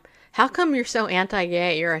the time, how come you're so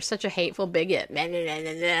anti-gay? You're such a hateful bigot.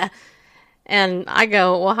 And I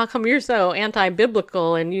go, well, how come you're so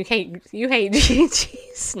anti-biblical and you hate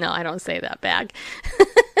Jesus? No, I don't say that back.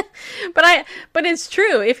 But it's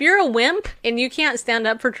true. If you're a wimp and you can't stand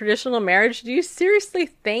up for traditional marriage, do you seriously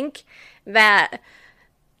think that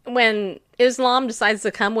when Islam decides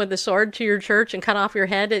to come with a sword to your church and cut off your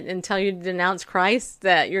head and tell you to denounce Christ,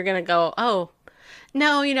 that you're going to go, oh,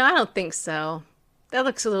 no, I don't think so. That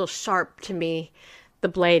looks a little sharp to me. The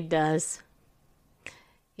blade does.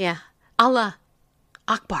 Yeah. Allah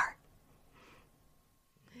Akbar.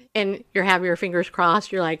 And you have your fingers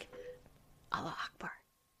crossed. You're like, Allah Akbar.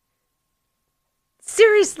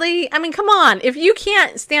 Seriously? I mean, come on. If you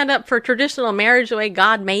can't stand up for traditional marriage the way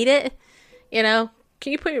God made it, can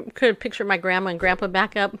you put a picture of my grandma and grandpa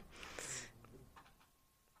back up?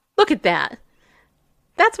 Look at that.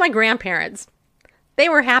 That's my grandparents. They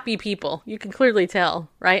were happy people. You can clearly tell,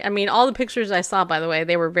 right? I mean, all the pictures I saw, by the way,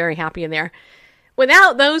 they were very happy in there.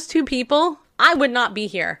 Without those two people, I would not be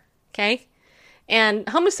here, okay? And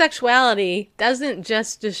homosexuality doesn't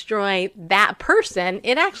just destroy that person.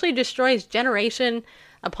 It actually destroys generation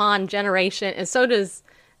upon generation, and so does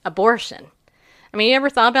abortion. I mean, you ever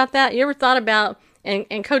thought about that? You ever thought about,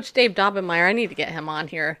 and Coach Dave Dobbenmeyer, I need to get him on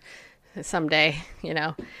here someday,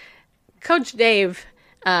 Coach Dave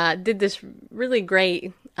did this really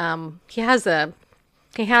great, he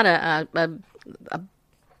had a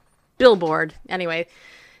billboard, anyway,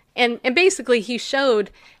 and basically he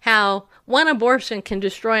showed how one abortion can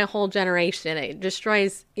destroy a whole generation. It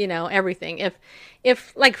destroys, everything.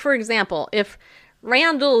 If like, for example, if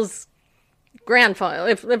Randall's grandfather,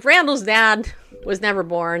 if Randall's dad was never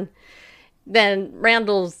born, then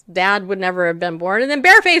Randall's dad would never have been born, and then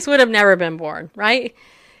Bareface would have never been born, right?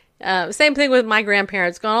 Same thing with my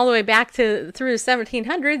grandparents, going all the way back through the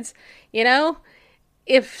 1700s,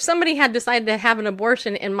 If somebody had decided to have an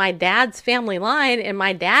abortion in my dad's family line and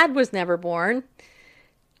my dad was never born,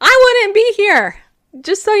 I wouldn't be here,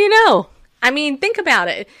 just so you know. I mean, think about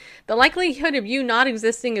it. The likelihood of you not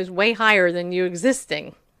existing is way higher than you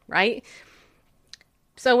existing, right?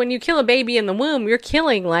 So when you kill a baby in the womb, you're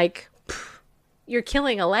killing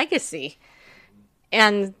a legacy.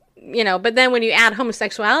 And, but then when you add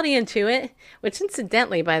homosexuality into it, which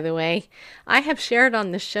incidentally, by the way, I have shared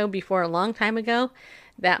on this show before a long time ago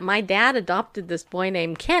that my dad adopted this boy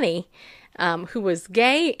named Kenny, who was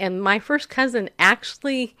gay, and my first cousin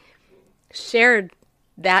actually shared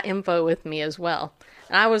that info with me as well.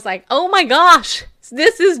 And I was like, oh my gosh,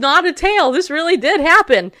 this is not a tale. This really did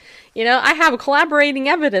happen. I have collaborating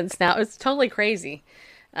evidence now. It's totally crazy.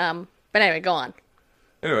 But anyway, go on.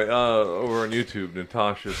 Anyway, over on YouTube,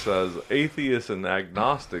 Natasha says, atheists and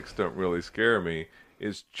agnostics don't really scare me.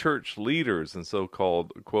 It's church leaders and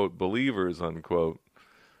so-called, quote, believers, unquote,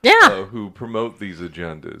 who promote these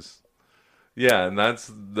agendas. Yeah, and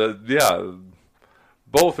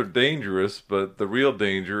both are dangerous, but the real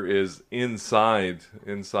danger is inside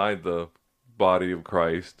the body of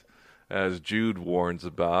Christ, as Jude warns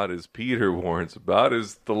about, as Peter warns about,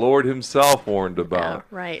 as the Lord himself warned about.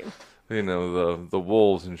 Yeah, right. The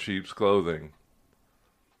wolves in sheep's clothing.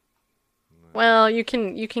 Well, you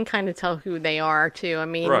can kind of tell who they are too. I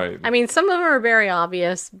mean, right. Some of them are very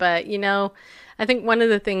obvious, but I think one of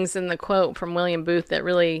the things in the quote from William Booth that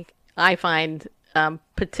really I find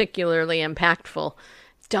particularly impactful,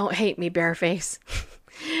 "Don't hate me, bareface,"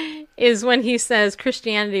 is when he says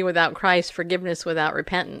Christianity without Christ, forgiveness without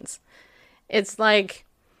repentance. It's like,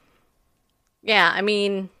 yeah,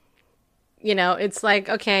 it's like,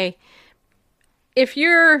 okay, if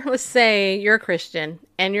let's say you're a Christian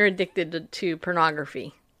and you're addicted to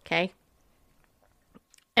pornography, okay?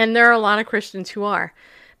 And there are a lot of Christians who are.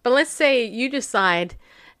 But let's say you decide,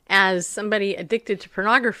 as somebody addicted to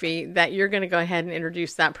pornography, that you're going to go ahead and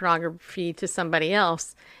introduce that pornography to somebody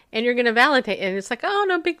else. And you're going to validate it. And it's like, oh,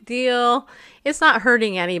 no big deal. It's not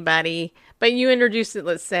hurting anybody. But you introduce it,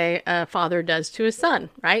 let's say, a father does to his son,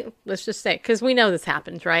 right? Let's just say, because we know this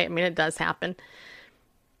happens, right? It does happen.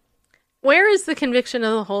 Where is the conviction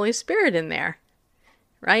of the Holy Spirit in there,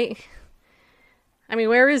 right?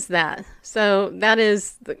 Where is that? So that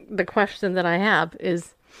is the question that I have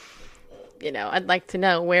is, I'd like to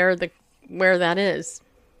know where that is.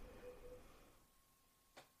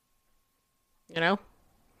 Good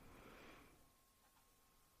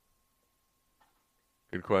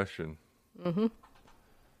question. Mm-hmm.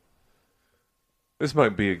 This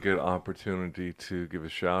might be a good opportunity to give a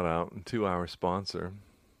shout out to our sponsor,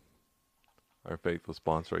 our faithful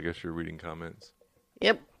sponsor. I guess you're reading comments.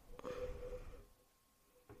 Yep.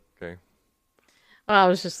 Okay. Oh, I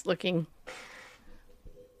was just looking.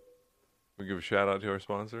 We give a shout out to our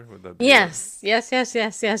sponsor? Would that be Yes,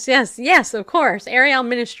 of course. Ariel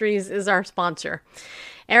Ministries is our sponsor.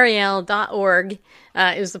 Ariel.org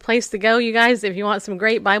is the place to go, you guys, if you want some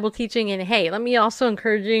great Bible teaching. And hey, let me also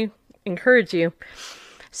encourage you.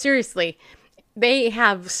 Seriously, they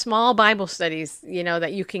have small Bible studies,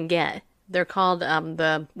 that you can get. They're called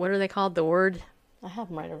what are they called? The Word. I have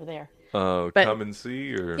them right over there. Come and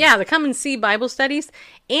see? Yeah, the Come and See Bible studies.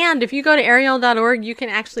 And if you go to Ariel.org, you can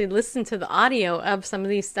actually listen to the audio of some of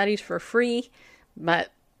these studies for free. But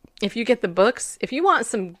if you get the books, if you want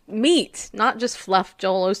some meat, not just fluff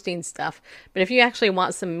Joel Osteen stuff, but if you actually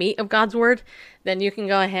want some meat of God's Word, then you can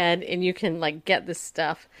go ahead and you can get this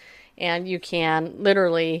stuff. And you can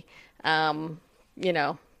literally, It's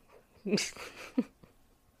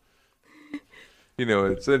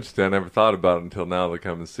interesting. I never thought about it until now to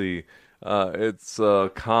come and see. It's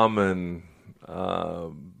a common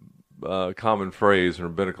phrase in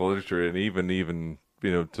rabbinical literature, and even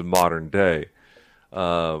to modern day.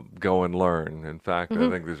 Go and learn. In fact, I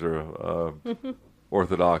think there's a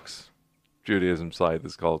Orthodox Judaism site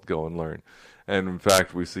that's called Go and Learn. And in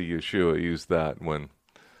fact, we see Yeshua use that when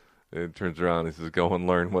it turns around. He says, "Go and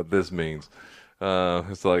learn what this means."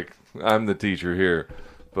 It's like, I'm the teacher here.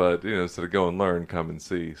 But, instead of go and learn, come and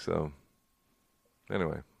see. So,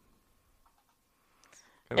 anyway.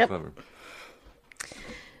 Kind of clever.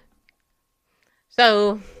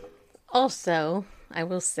 So, also, I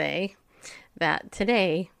will say that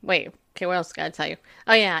today... Wait, okay, what else got to tell you?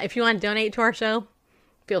 Oh, yeah, if you want to donate to our show,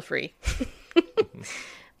 feel free.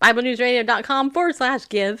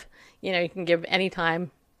 BibleNewsRadio.com/give. You can give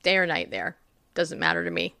anytime, day or night there. Doesn't matter to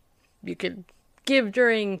me. You could give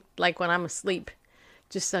during, when I'm asleep.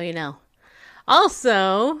 Just so you know.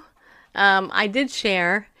 Also, I did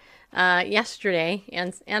share yesterday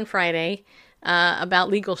and Friday about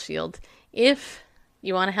Legal Shield. If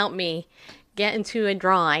you want to help me get into a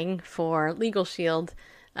drawing for Legal Shield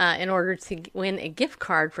in order to win a gift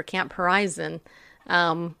card for Camp Horizon,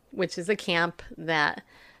 which is a camp that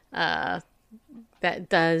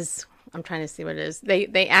does, I'm trying to see what it is.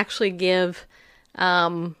 They actually give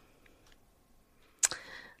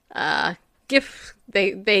gift.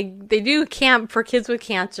 They do a camp for kids with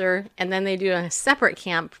cancer, and then they do a separate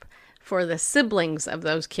camp for the siblings of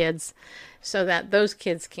those kids, so that those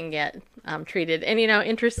kids can get treated. And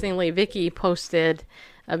interestingly, Vicky posted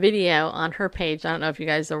a video on her page. I don't know if you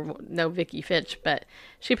guys know Vicky Fitch, but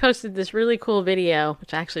she posted this really cool video,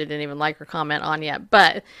 which I actually didn't even like or comment on yet.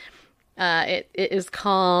 But it is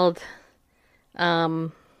called,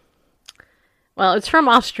 well, it's from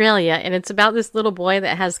Australia, and it's about this little boy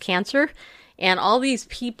that has cancer. And all these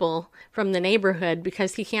people from the neighborhood,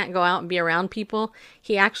 because he can't go out and be around people,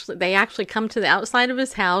 they actually come to the outside of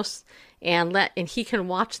his house and he can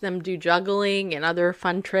watch them do juggling and other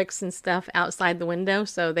fun tricks and stuff outside the window,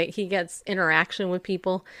 so that he gets interaction with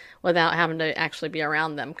people without having to actually be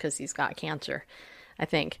around them because he's got cancer, I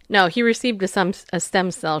think. No, he received a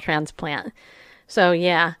stem cell transplant. So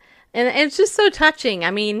yeah, and it's just so touching.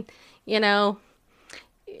 I mean,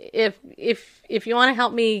 if you want to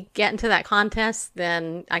help me get into that contest,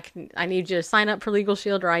 then I need you to sign up for Legal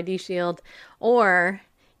Shield or ID Shield. Or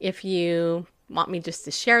if you want me just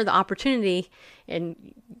to share the opportunity, and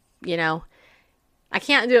I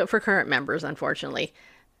can't do it for current members, unfortunately,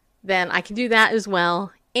 then I can do that as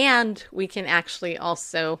well, and we can actually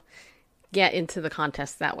also get into the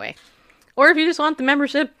contest that way. Or if you just want the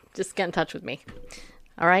membership, just get in touch with me.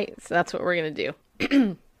 All right, so that's what we're gonna do.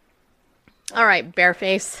 All right,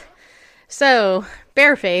 Bareface. So,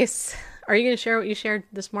 Bareface, are you going to share what you shared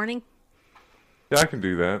this morning? Yeah, I can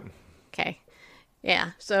do that. Okay.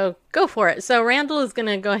 Yeah, so go for it. So, Randall is going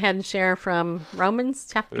to go ahead and share from Romans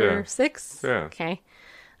chapter 6. Yeah. Okay.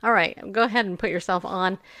 All right, go ahead and put yourself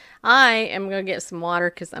on. I am going to get some water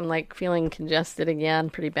because I'm feeling congested again,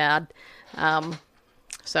 pretty bad.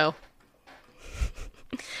 So,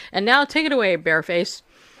 and now take it away, Bareface.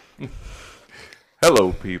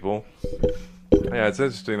 Hello, people. Yeah, it's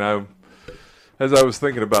interesting. As I was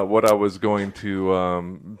thinking about what I was going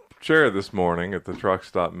to share this morning at the truck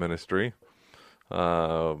stop ministry,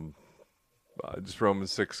 just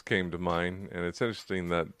Romans 6 came to mind, and it's interesting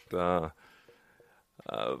that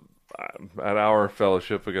at our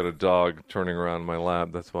fellowship, we got a dog turning around in my lap.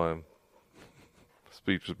 That's why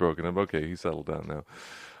speech was broken up. Okay, he settled down now.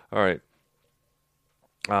 All right.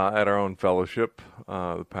 At our own fellowship,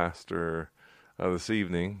 the pastor this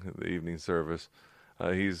evening, the evening service,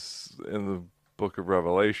 He's in the book of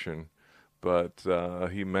Revelation, but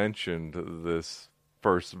he mentioned this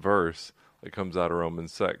first verse that comes out of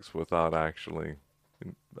Romans 6 without actually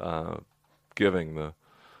giving the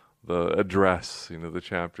address, the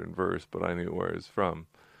chapter and verse, but I knew where it's from.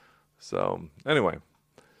 So, anyway,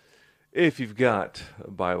 if you've got a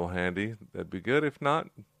Bible handy, that'd be good. If not,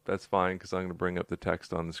 that's fine, because I'm going to bring up the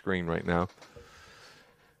text on the screen right now.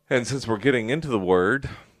 And since we're getting into the Word,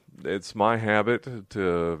 it's my habit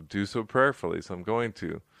to do so prayerfully, so I'm going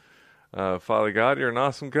to. Father God, you're an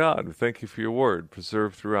awesome God. Thank you for your Word,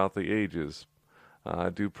 preserved throughout the ages. I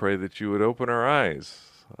do pray that you would open our eyes.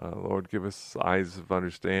 Lord, give us eyes of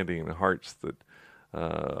understanding and hearts that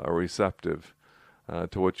are receptive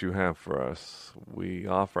to what you have for us. We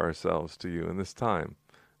offer ourselves to you in this time,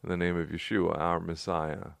 in the name of Yeshua, our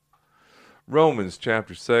Messiah. Romans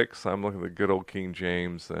chapter 6, I'm looking at the good old King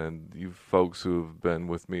James, and you folks who have been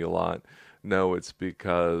with me a lot know it's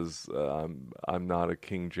because I'm not a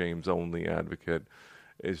King James only advocate.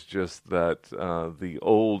 It's just that the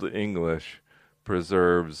Old English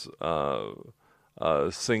preserves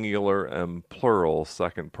singular and plural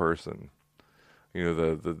second person.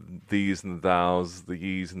 The these and the thous, the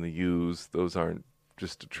ye's and the you's, those aren't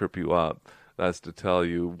just to trip you up. That's to tell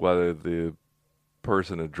you whether the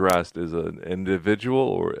person addressed is an individual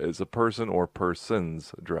or is a person or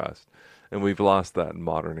persons addressed. And we've lost that in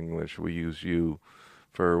modern English. We use you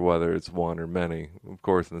for whether it's one or many. Of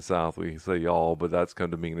course, in the South we say y'all, but that's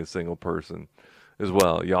come to mean a single person as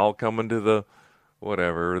well. Y'all coming to the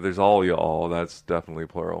whatever, there's all y'all, that's definitely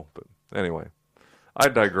plural. But anyway, I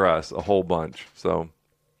digress a whole bunch. So,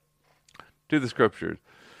 to the scriptures.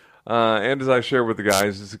 And as I share with the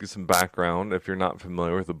guys, just to get some background, if you're not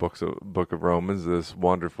familiar with the book of Romans, this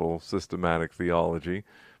wonderful systematic theology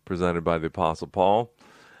presented by the Apostle Paul,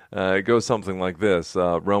 it goes something like this.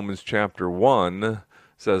 Romans chapter 1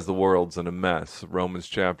 says the world's in a mess. Romans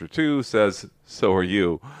chapter 2 says, so are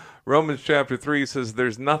you. Romans chapter 3 says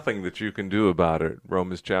there's nothing that you can do about it.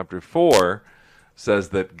 Romans chapter 4 says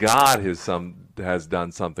that God has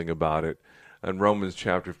done something about it. And Romans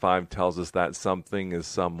chapter 5 tells us that something is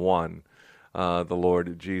someone. The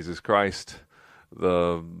Lord Jesus Christ,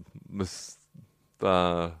 Adonai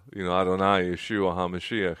Yeshua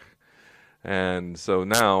HaMashiach. And so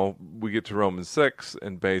now we get to Romans 6,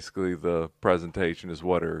 and basically the presentation is,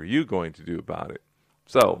 what are you going to do about it?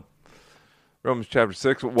 So, Romans chapter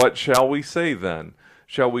 6, what shall we say then?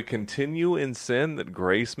 Shall we continue in sin that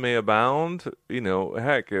grace may abound?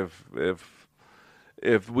 Heck,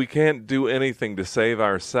 if we can't do anything to save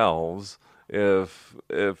ourselves, if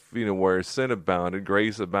where sin abounded,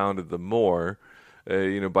 grace abounded the more.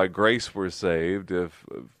 By grace we're saved. If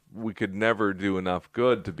we could never do enough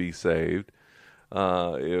good to be saved,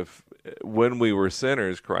 if when we were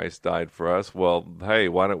sinners Christ died for us, well, hey,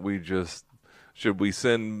 why don't we should we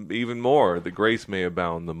sin even more? The grace may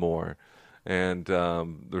abound the more. And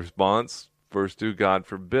the response, verse 2, God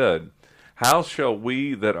forbid. How shall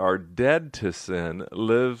we that are dead to sin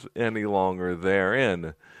live any longer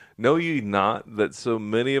therein? Know ye not that so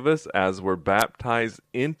many of us as were baptized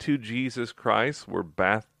into Jesus Christ were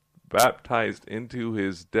baptized into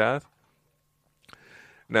his death?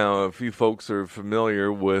 Now, if you folks are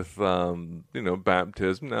familiar with,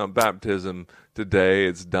 baptism. Now, baptism today,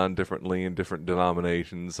 it's done differently in different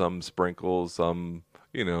denominations. Some sprinkle, some,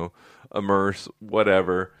 immerse,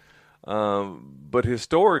 whatever. But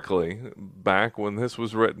historically, back when this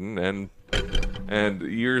was written, and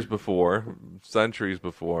years before, centuries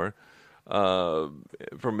before,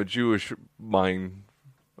 from a Jewish mind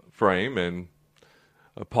frame, and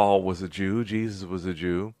Paul was a Jew, Jesus was a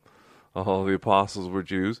Jew, all the apostles were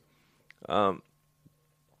Jews.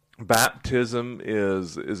 Baptism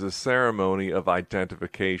is a ceremony of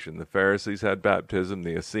identification. The Pharisees had baptism.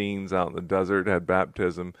 The Essenes out in the desert had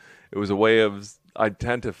baptism. It was a way of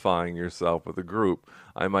identifying yourself with a group.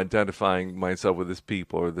 I'm identifying myself with this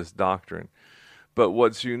people or this doctrine. But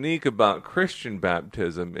what's unique about Christian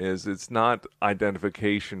baptism is it's not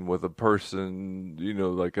identification with a person,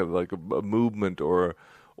 like a movement or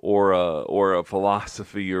a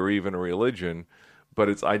philosophy or even a religion, but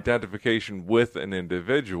it's identification with an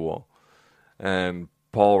individual. And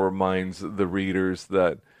Paul reminds the readers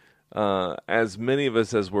that as many of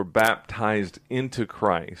us as were baptized into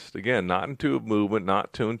Christ, again, not into a movement,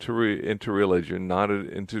 not into religion, not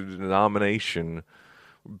into denomination,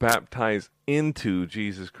 baptized into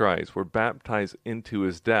Jesus Christ. We're baptized into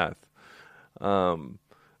his death.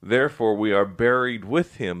 Therefore, we are buried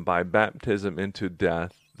with him by baptism into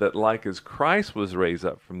death, that like as Christ was raised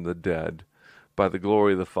up from the dead by the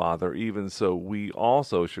glory of the Father, even so we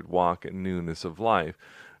also should walk in newness of life.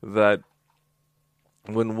 That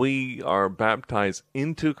when we are baptized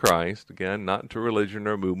into Christ, again, not into religion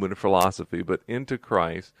or movement or philosophy, but into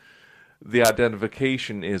Christ, the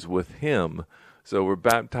identification is with Him. So we're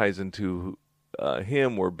baptized into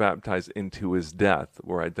Him, we're baptized into His death.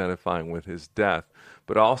 We're identifying with His death,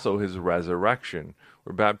 but also His resurrection.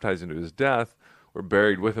 We're baptized into His death, we're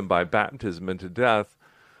buried with Him by baptism into death,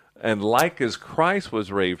 and like as Christ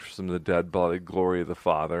was raised from the dead by the glory of the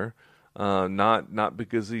Father, not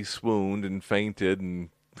because He swooned and fainted and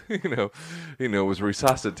was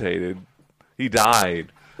resuscitated. He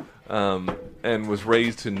died and was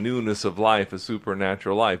raised to newness of life, a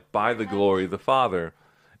supernatural life, by the glory of the Father.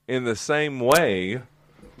 In the same way,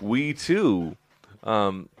 we too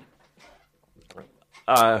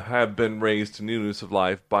have been raised to newness of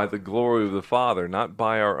life by the glory of the Father, not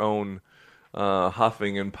by our own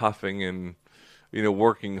huffing and puffing and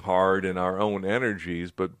working hard in our own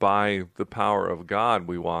energies, but by the power of God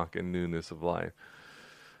we walk in newness of life.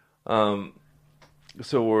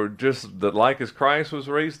 So we're just that, like as Christ was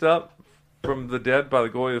raised up from the dead by the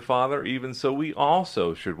glory of the Father, even so we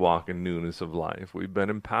also should walk in newness of life. We've been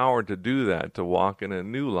empowered to do that, to walk in a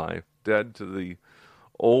new life, dead to the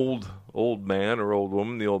old man or old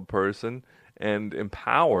woman, the old person, and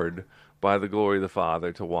empowered by the glory of the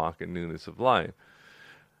Father to walk in newness of life.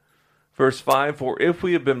 Verse 5, for if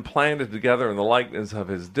we have been planted together in the likeness of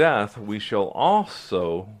His death, we should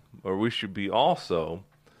be also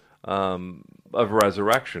of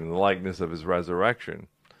resurrection, the likeness of His resurrection.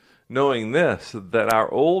 Knowing this, that our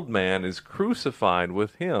old man is crucified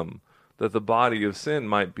with Him, that the body of sin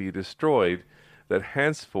might be destroyed, that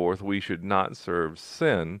henceforth we should not serve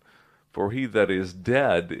sin, for he that is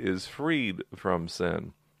dead is freed from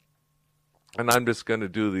sin. And I'm just going to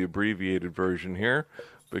do the abbreviated version here,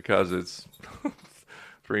 because it's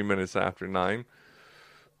 3 minutes after 9.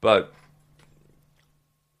 But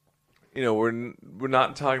we're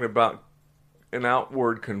not talking about an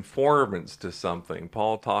outward conformance to something.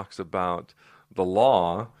 Paul talks about the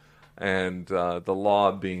law, and the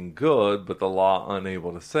law being good, but the law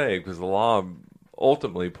unable to save, because the law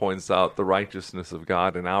ultimately points out the righteousness of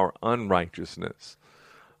God and our unrighteousness.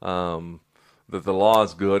 That the law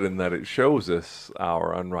is good and that it shows us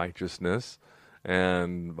our unrighteousness.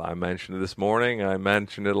 And I mentioned it this morning. I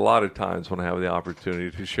mentioned it a lot of times when I have the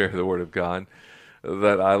opportunity to share the Word of God,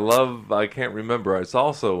 that I love. I can't remember. It's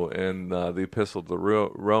also in the Epistle to the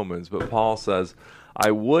Romans, but Paul says,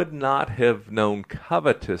 I would not have known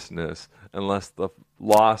covetousness unless the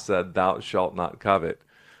law said, thou shalt not covet.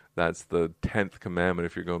 That's the 10th commandment,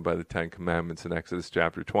 if you're going by the 10 commandments in Exodus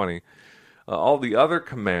chapter 20. All the other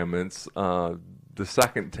commandments, the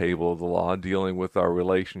second table of the law, dealing with our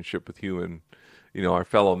relationship with human, our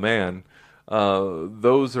fellow man,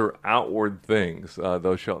 those are outward things.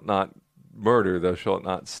 Thou shalt not murder, thou shalt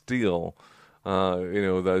not steal,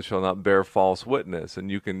 thou shalt not bear false witness.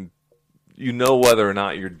 And you know whether or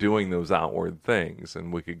not you're doing those outward things.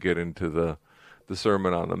 And we could get into the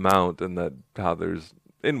Sermon on the Mount, and that how there's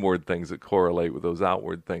inward things that correlate with those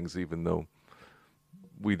outward things, even though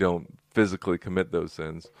we don't physically commit those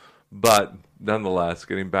sins. But nonetheless,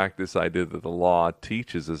 getting back to this idea that the law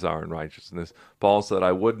teaches us our unrighteousness, Paul said,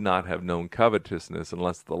 I would not have known covetousness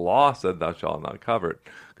unless the law said thou shalt not covet.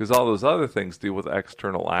 Because all those other things deal with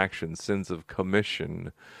external actions, sins of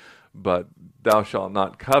commission. But thou shalt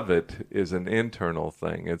not covet is an internal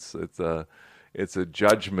thing. It's a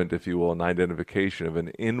judgment, if you will, an identification of an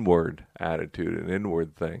inward attitude, an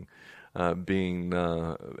inward thing. Being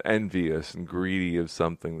envious and greedy of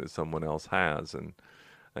something that someone else has. And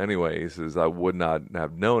anyway, he says, I would not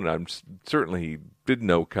have known. Certainly he did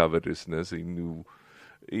know covetousness.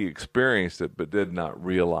 He experienced it, but did not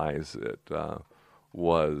realize it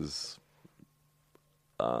was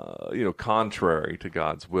contrary to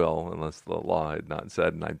God's will, unless the law had not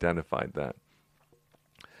said and identified that.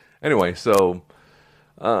 Anyway, so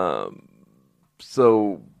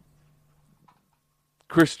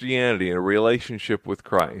Christianity and a relationship with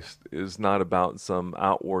Christ is not about some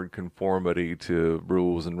outward conformity to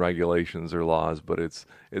rules and regulations or laws, but it's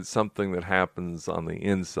something that happens on the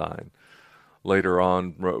inside. Later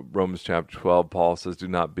on, Romans chapter 12, Paul says, do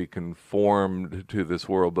not be conformed to this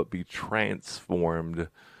world, but be transformed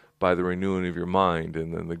by the renewing of your mind.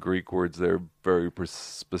 And then the Greek words there are very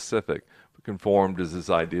specific. Conformed is this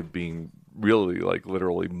idea of being really, like,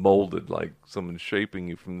 literally molded, like someone shaping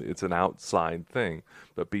you from. It's an outside thing,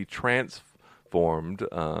 but be transformed,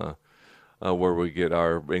 where we get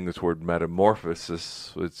our English word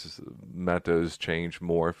metamorphosis, which meta is change,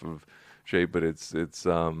 morph of shape, but it's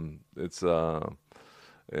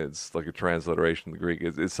It's like a transliteration of the Greek.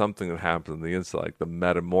 It's something that happens on the inside, like the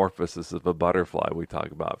metamorphosis of a butterfly we talk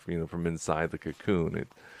about, from inside the cocoon.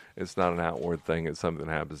 It's not an outward thing. It's something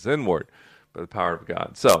that happens inward by the power of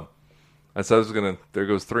God. So I said there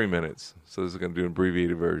goes 3 minutes. So this is going to do an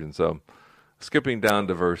abbreviated version. So skipping down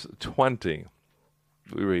to verse 20,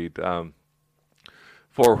 we read,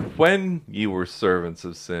 for when you were servants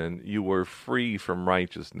of sin, you were free from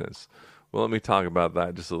righteousness. Well, let me talk about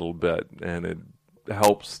that just a little bit, and it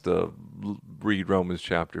helps to read Romans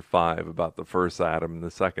chapter 5 about the first Adam and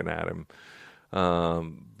the second Adam.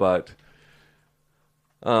 But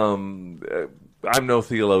I'm no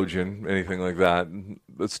theologian, anything like that,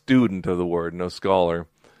 a student of the word, no scholar.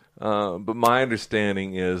 But my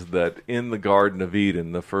understanding is that in the Garden of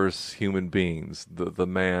Eden, the first human beings, the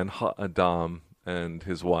man Adam and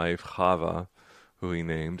his wife Chava, who he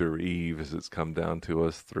named, or Eve as it's come down to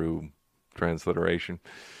us through transliteration.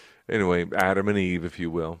 Anyway, Adam and Eve, if you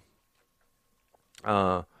will.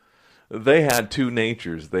 They had two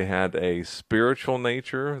natures. They had a spiritual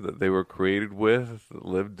nature that they were created with, that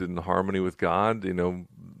lived in harmony with God,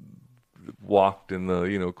 walked in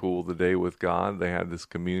the, cool of the day with God. They had this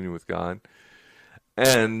communion with God.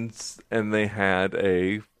 And they had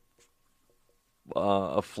a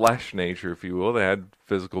flesh nature, if you will. They had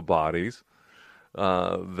physical bodies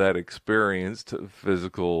that experienced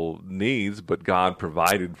physical needs, but God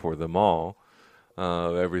provided for them all.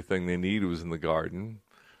 Everything they needed was in the garden.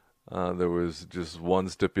 There was just one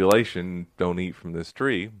stipulation: don't eat from this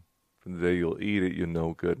tree. From the day you'll eat it, you'll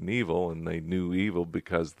know good and evil. And they knew evil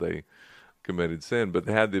because they committed sin, but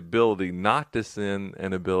they had the ability not to sin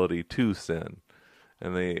and ability to sin.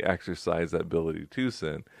 And they exercised that ability to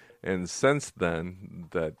sin. And since then,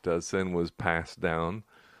 that sin was passed down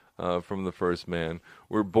from the first man.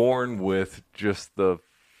 We're born with just the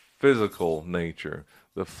physical nature,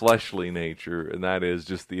 the fleshly nature, and that is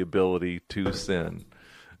just the ability to sin.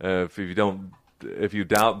 If you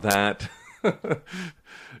doubt that,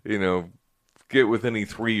 get with any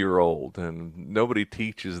 3-year-old, and nobody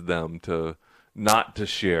teaches them to not to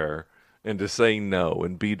share and to say no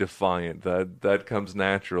and be defiant. That comes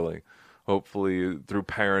naturally. Hopefully through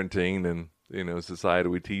parenting and society,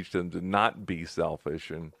 we teach them to not be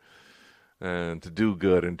selfish and to do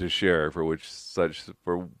good and to share, with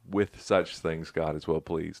such things God is well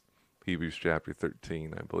pleased. Hebrews chapter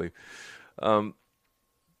 13, I believe.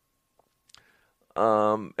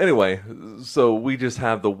 Anyway, so we just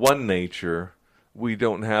have the one nature. We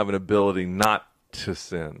don't have an ability not to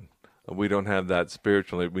sin. We don't have that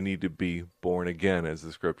spiritually. We need to be born again, as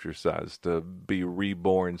the scripture says, to be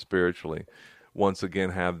reborn spiritually. Once again,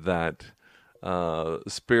 have that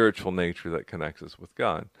spiritual nature that connects us with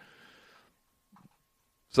God.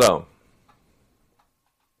 So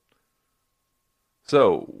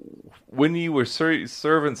when you were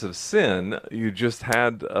servants of sin, you just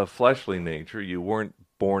had a fleshly nature. You weren't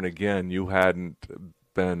born again. You hadn't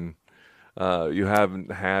been. You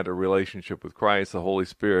haven't had a relationship with Christ. The Holy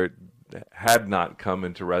Spirit had not come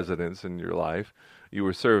into residence in your life. You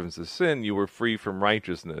were servants of sin. You were free from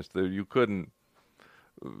righteousness. You couldn't.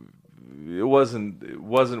 It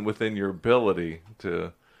wasn't within your ability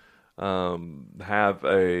to have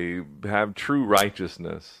true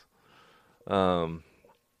righteousness,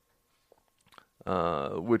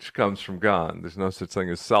 which comes from God. There's no such thing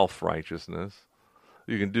as self-righteousness.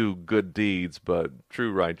 You can do good deeds, but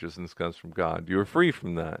true righteousness comes from God. You're free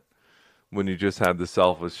from that when you just have the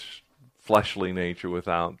selfish, fleshly nature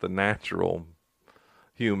without the natural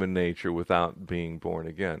human nature, without being born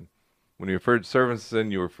again. When you were servants of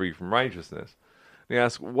sin, you were free from righteousness. And you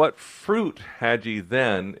ask, what fruit had ye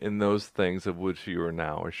then in those things of which you are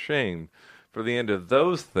now ashamed? For the end of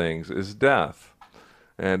those things is death.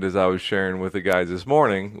 And as I was sharing with the guys this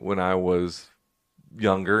morning, when I was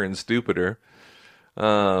younger and stupider,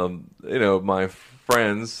 my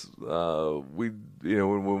friends, when we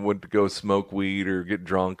went to go smoke weed or get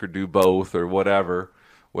drunk or do both or whatever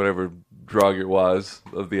drug it was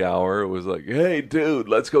of the hour, it was like, hey, dude,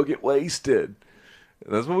 let's go get wasted.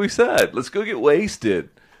 And that's what we said. Let's go get wasted.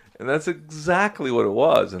 And that's exactly what it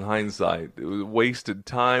was in hindsight. It was wasted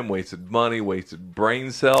time, wasted money, wasted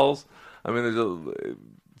brain cells. I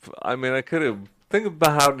could have, think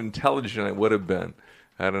about how intelligent I would have been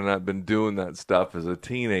had I not been doing that stuff as a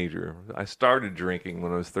teenager. I started drinking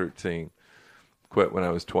when I was 13, quit when I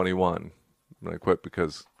was 21. And I quit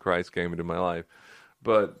because Christ came into my life.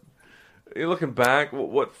 But looking back,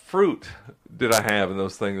 what fruit did I have in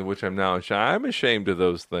those things of which I'm now ashamed? I'm ashamed of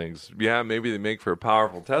those things. Yeah, maybe they make for a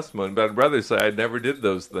powerful testimony, but I'd rather say I never did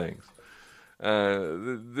those things.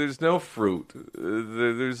 There's no fruit.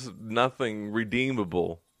 There's nothing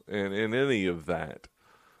redeemable in any of that.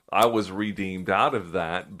 I was redeemed out of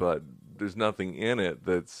that, but there's nothing in it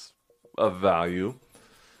that's of value.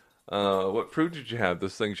 What fruit did you have?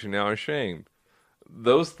 Those things you're now ashamed.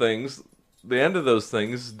 Those things, the end of those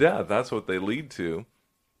things is death. That's what they lead to.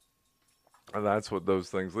 That's what those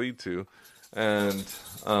things lead to. And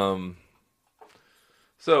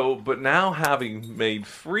but now having made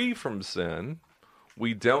free from sin,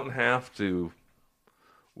 we don't have to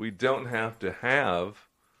have,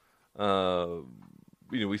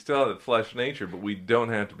 we still have the flesh nature, but we don't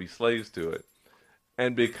have to be slaves to it.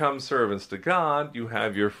 And become servants to God, you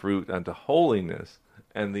have your fruit unto holiness,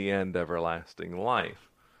 and the end everlasting life.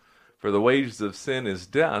 For the wages of sin is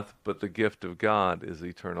death, but the gift of God is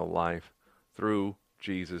eternal life through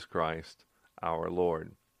Jesus Christ our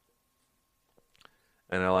Lord.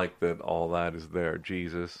 And I like that all that is there.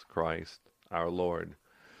 Jesus Christ our Lord.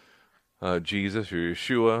 Jesus, or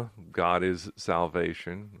Yeshua, God is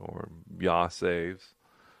salvation, or Yah saves.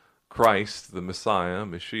 Christ, the Messiah,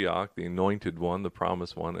 Mashiach, the anointed one, the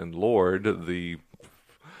promised one, and Lord, the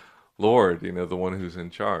one who's in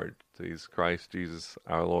charge. He's Christ, Jesus,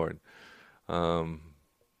 our Lord. I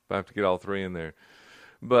have to get all three in there.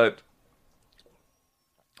 But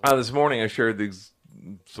this morning I shared these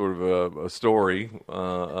sort of a story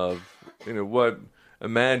of, what,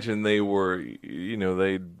 imagine they were,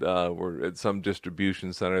 they were at some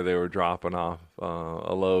distribution center, they were dropping off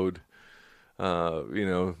a load,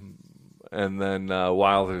 and then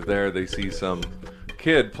while they're there, they see some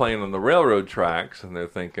kid playing on the railroad tracks, and they're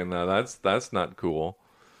thinking, that's not cool.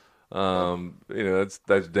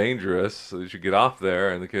 That's dangerous. So you should get off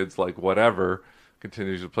there. And the kid's like, whatever,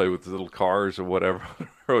 continues to play with the little cars or whatever on the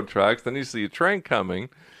railroad tracks. Then you see a train coming,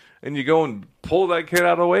 and you go and pull that kid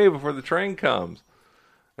out of the way before the train comes.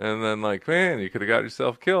 And then, man, you could have got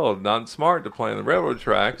yourself killed. Not smart to play on the railroad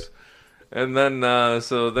tracks. And then,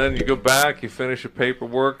 so then you go back, you finish your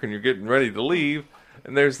paperwork, and you're getting ready to leave,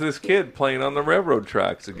 and there's this kid playing on the railroad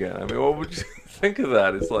tracks again. I mean, what would you think of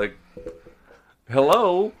that? It's like,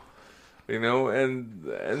 hello,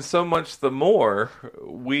 and so much the more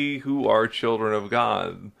we who are children of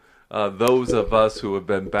God, those of us who have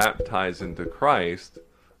been baptized into Christ,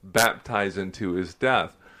 baptized into his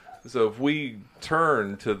death. So if we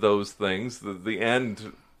turn to those things, the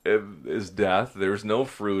end is death. There's no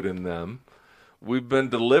fruit in them. We've been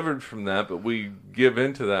delivered from that, but we give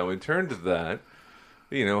into that. We turn to that.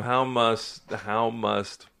 How must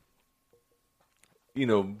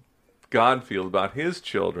God feel about his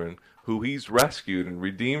children who he's rescued and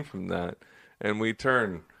redeemed from that? And we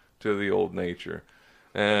turn to the old nature.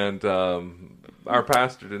 And our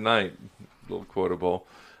pastor tonight, a little quotable,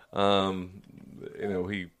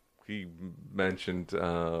 he mentioned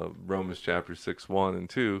Romans chapter 6, 1 and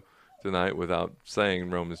 2 tonight without saying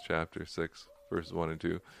Romans chapter 6, verses 1 and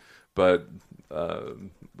 2. But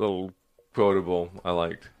little quotable I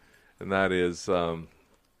liked, and that is, let's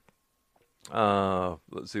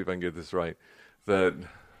see if I can get this right, that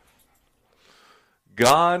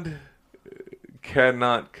God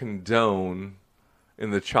cannot condone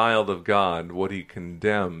in the child of God what he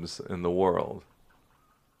condemns in the world.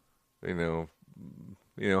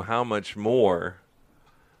 How much more,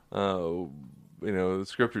 the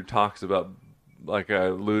scripture talks about, like I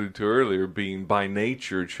alluded to earlier, being by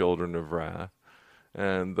nature children of wrath.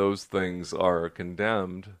 And those things are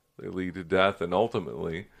condemned. They lead to death, and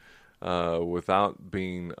ultimately, without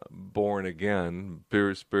being born again,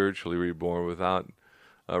 spiritually reborn, without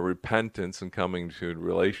repentance and coming to a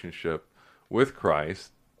relationship with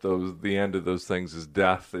Christ, the end of those things is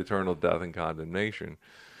death, eternal death and condemnation.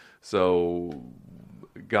 So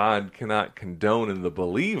God cannot condone in the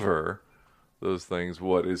believer those things,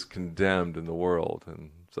 what is condemned in the world.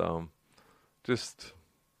 And so just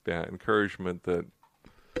encouragement that,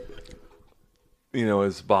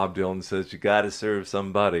 as Bob Dylan says, you got to serve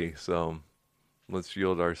somebody. So let's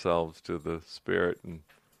yield ourselves to the Spirit and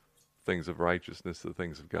things of righteousness, the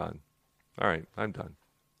things of God. All right, I'm done.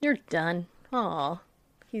 You're done. Aw,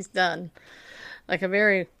 he's done. Like a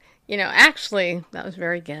very, actually, that was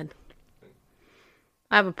very good.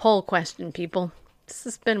 I have a poll question, people. This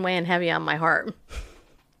has been weighing heavy on my heart.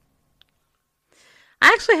 I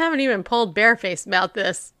actually haven't even polled Bareface about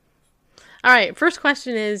this. All right, first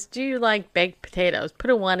question is, do you like baked potatoes? Put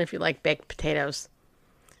a 1 if you like baked potatoes.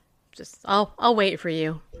 I'll wait for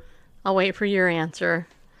you. I'll wait for your answer.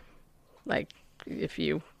 If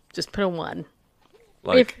you just put a 1.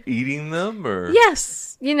 Eating them, or?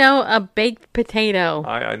 Yes, a baked potato.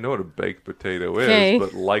 I know what a baked potato is,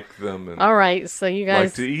 but like them. And all right, so you guys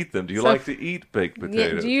like to eat them. Do you like to eat baked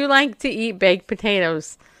potatoes? Yeah, do you like to eat baked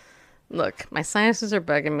potatoes? Look, my sinuses are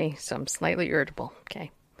bugging me, so I'm slightly irritable. Okay,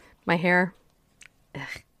 my hair,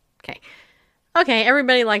 Okay,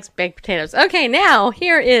 everybody likes baked potatoes. Okay, now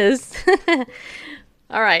here is...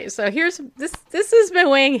 All right, so here's... This has been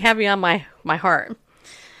weighing heavy on my heart.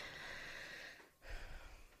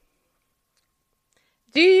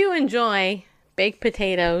 Do you enjoy baked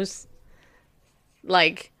potatoes?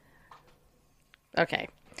 Like, okay.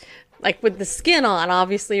 Like with the skin on,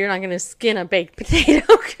 obviously you're not going to skin a baked potato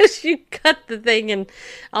because you cut the thing and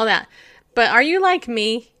all that. But are you like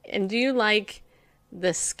me? And do you like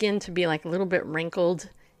the skin to be like a little bit wrinkled?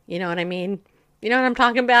 You know what I mean? You know what I'm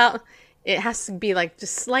talking about? It has to be like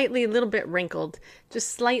just slightly a little bit wrinkled. Just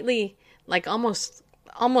slightly like almost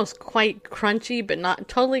quite crunchy, but not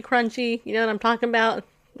totally crunchy. You know what I'm talking about?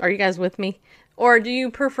 Are you guys with me? Or do you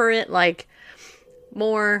prefer it like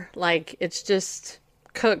more like it's just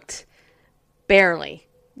cooked barely?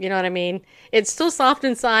 You know what I mean? It's still soft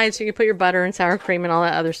inside, so you can put your butter and sour cream and all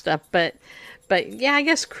that other stuff. But yeah, I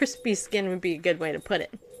guess crispy skin would be a good way to put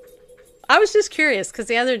it. I was just curious because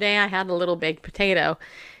the other day I had a little baked potato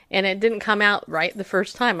and it didn't come out right the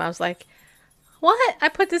first time. I was like, what? I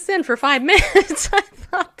put this in for 5 minutes. I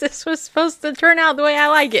thought this was supposed to turn out the way I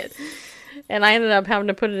like it. And I ended up having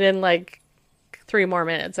to put it in like 3 more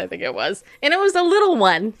minutes, I think it was. And it was a little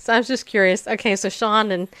one. So I was just curious. Okay, so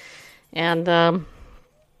Sean and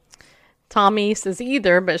Tommy says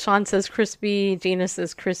either, but Sean says crispy. Gina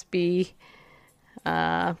says crispy.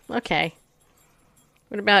 Okay.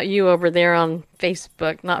 What about you over there on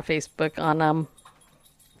Facebook? Not Facebook, on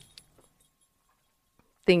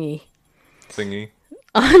thingy.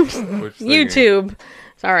 On YouTube.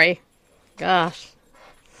 Sorry. Gosh.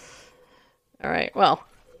 All right. Well,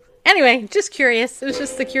 anyway, just curious. It was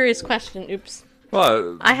just a curious question. Oops.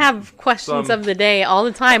 Well, I have questions of the day all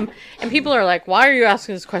the time, and people are like, why are you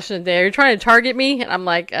asking this question today? Are you trying to target me? And I'm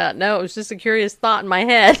like, no, it was just a curious thought in my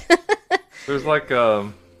head. There's like,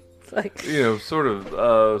 you know, sort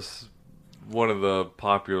of one of the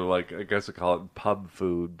popular, like, I guess I call it pub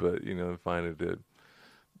food, but, you know, I find it at a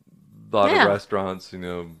lot of restaurants, you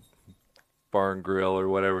know, bar and grill or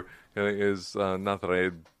whatever, is not that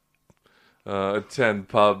I attend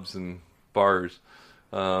pubs and bars,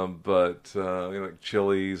 but you know, like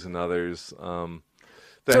Chili's and others,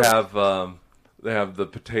 they have the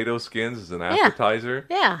potato skins as an appetizer,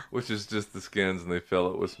 which is just the skins, and they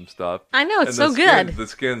fill it with some stuff. I know, it's so good. The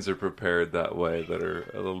skins are prepared that way, that are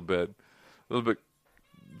a little bit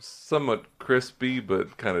somewhat crispy,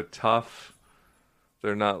 but kind of tough.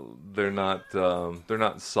 They're not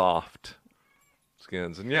soft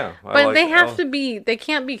skins, and but they have to be. They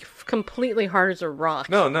can't be completely hard as a rock.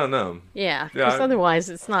 No. Yeah, because otherwise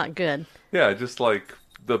it's not good. Yeah, just like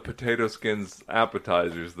the potato skins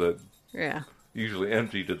appetizers that usually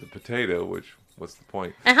empty to the potato. Which, what's the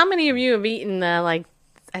point? And how many of you have eaten like,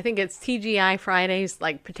 I think it's TGI Fridays,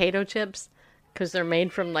 like potato chips, because they're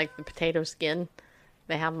made from like the potato skin.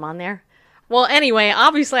 They have them on there. Well, anyway,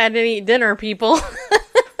 obviously I didn't eat dinner, people.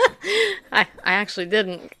 I actually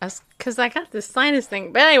didn't, because I got this sinus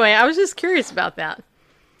thing. But anyway, I was just curious about that.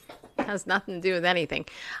 It has nothing to do with anything.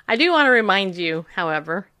 I do want to remind you,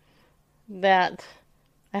 however, that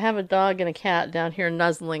I have a dog and a cat down here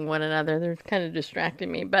nuzzling one another. They're kind of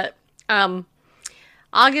distracting me. But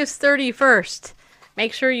August 31st,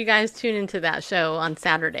 make sure you guys tune into that show on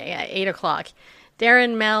Saturday at 8 o'clock.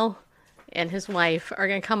 Darren Mel and his wife are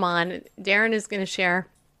going to come on. Darren is going to share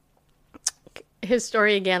his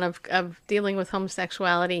story again of dealing with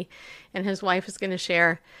homosexuality, and his wife is going to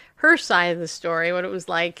share her side of the story, what it was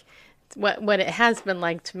like, what it has been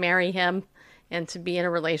like to marry him and to be in a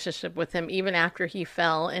relationship with him even after he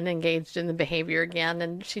fell and engaged in the behavior again,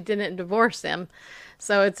 and she didn't divorce him.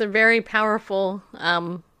 So it's a very powerful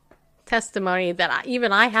testimony that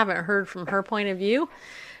even I haven't heard from her point of view.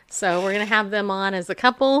 So we're going to have them on as a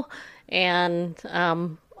couple, and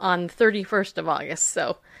on 31st of August.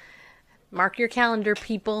 So mark your calendar,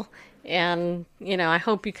 people, and you know, I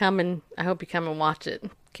hope you come and watch it,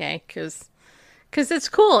 okay? Because it's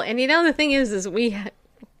cool. And you know, the thing is we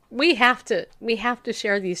have to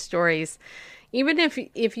share these stories, even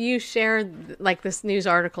if you share like this news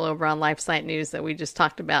article over on LifeSite News that we just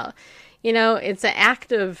talked about. You know, it's an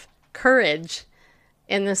act of courage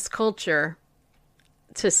in this culture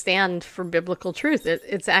to stand for biblical truth.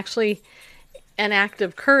 It's actually an act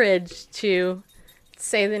of courage to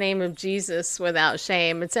say the name of Jesus without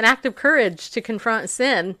shame. It's an act of courage to confront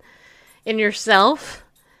sin in yourself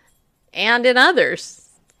and in others,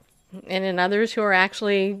 and in others who are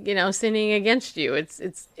actually, you know, sinning against you.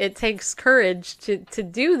 It takes courage to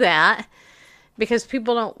do that, because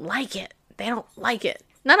people don't like it. They don't like it.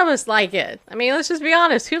 None of us like it. I mean, let's just be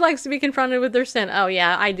honest. Who likes to be confronted with their sin? Oh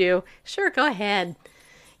yeah, I do. Sure, go ahead.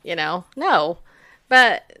 You know, no.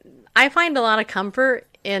 But I find a lot of comfort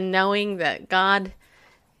in knowing that God,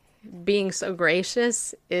 being so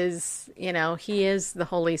gracious, is, he is the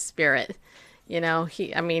Holy Spirit.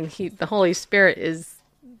 The Holy Spirit is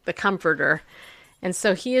the comforter. And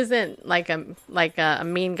so he isn't like a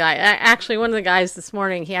mean guy. Actually, one of the guys this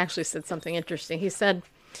morning, he actually said something interesting. He said,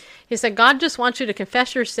 God just wants you to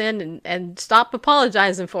confess your sin and stop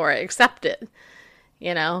apologizing for it. Accept it,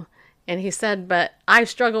 And he said, but I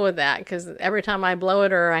struggle with that because every time I blow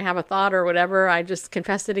it or I have a thought or whatever, I just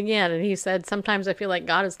confess it again. And he said, sometimes I feel like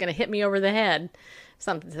God is going to hit me over the head,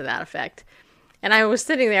 something to that effect. And I was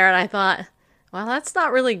sitting there and I thought, well, that's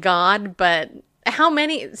not really God, but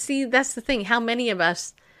that's the thing, how many of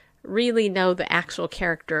us really know the actual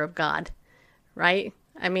character of God, right?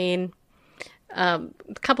 I mean, a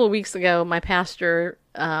couple of weeks ago, my pastor,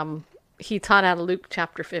 he taught out of Luke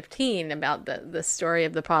chapter 15 about the story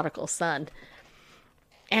of the prodigal son.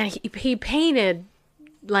 And he painted,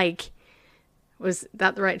 was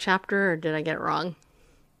that the right chapter or did I get it wrong?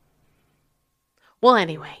 Well,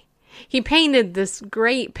 anyway, he painted this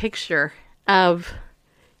great picture of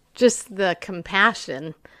just the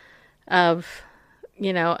compassion of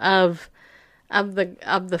the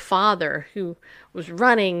father who was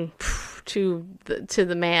running to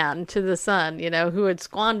the son, who had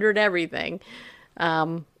squandered everything.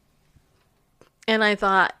 And I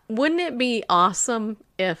thought, wouldn't it be awesome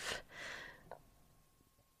if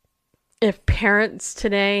parents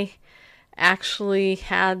today actually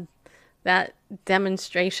had that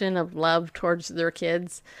demonstration of love towards their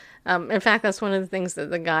kids? In fact, that's one of the things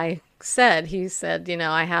that the guy said. He said,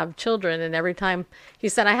 I have children, and every time, he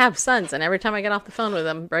said, I have sons, and every time I get off the phone with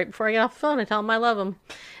them, right before I get off the phone, I tell them I love them.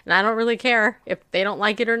 And I don't really care if they don't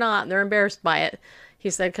like it or not, and they're embarrassed by it.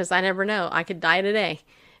 He said, because I never know. I could die today.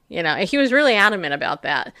 And he was really adamant about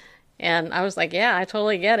that. And I was like, yeah, I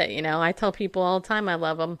totally get it. I tell people all the time I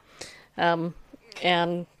love them.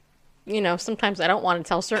 And sometimes I don't want to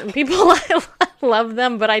tell certain people I love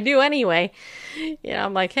them, but I do anyway.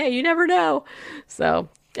 I'm like, hey, you never know. So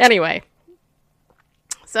anyway,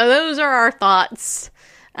 so those are our thoughts.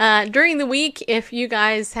 During the week, if you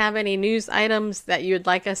guys have any news items that you would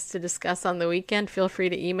like us to discuss on the weekend, feel free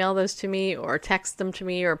to email those to me or text them to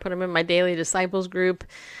me or put them in my Daily Disciples group.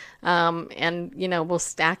 And we'll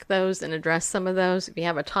stack those and address some of those. If you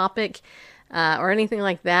have a topic or anything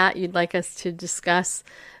like that you'd like us to discuss,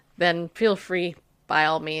 then feel free, by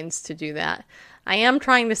all means, to do that. I am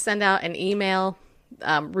trying to send out an email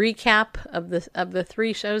recap of the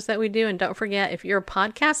 3 shows that we do. And don't forget, if you're a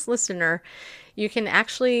podcast listener, you can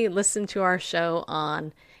actually listen to our show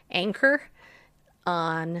on Anchor,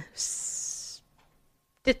 on Stitcher.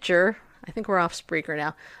 I think we're off Spreaker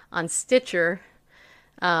now. On Stitcher.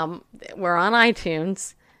 We're on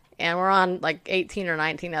iTunes. And we're on 18 or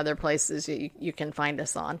 19 other places you can find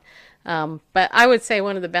us on. But I would say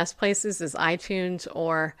one of the best places is iTunes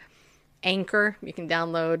or Anchor. You can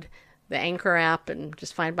download the Anchor app and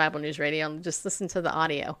just find Bible News Radio and just listen to the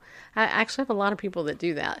audio. I actually have a lot of people that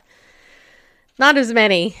do that. Not as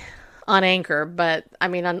many on Anchor, but I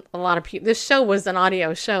mean, on a lot of people. This show was an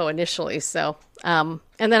audio show initially. So, and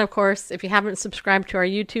then of course, if you haven't subscribed to our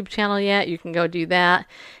YouTube channel yet, you can go do that.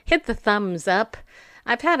 Hit the thumbs up.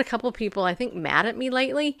 I've had a couple people, I think, mad at me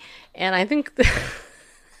lately, and I think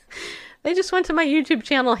they just went to my YouTube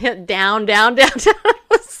channel, hit down.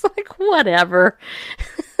 It's like, whatever.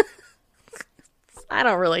 I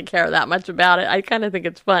don't really care that much about it. I kind of think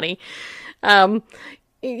it's funny. I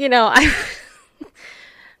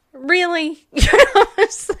really,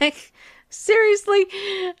 it's like, seriously,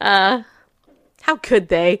 how could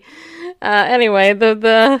they? Anyway,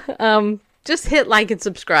 just hit like and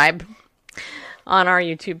subscribe on our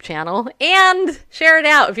YouTube channel and share it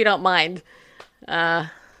out if you don't mind. Yeah.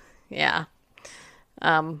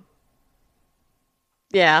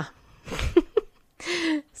 Yeah.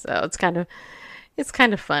 So it's kind of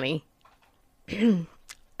funny.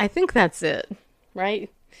 I think that's it, right?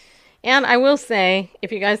 And I will say,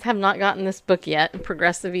 if you guys have not gotten this book yet,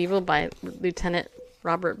 Progressive Evil by Lieutenant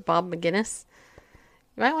Robert Bob McGinnis,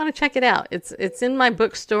 you might want to check it out. It's in my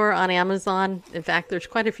bookstore on Amazon. In fact, there's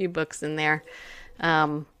quite a few books in there.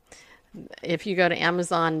 If you go to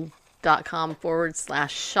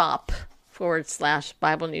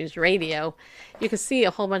amazon.com/shop/Bible News Radio, you can see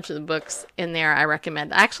a whole bunch of the books in there I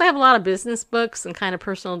recommend. I actually have a lot of business books and kind of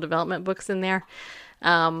personal development books in there.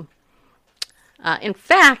 In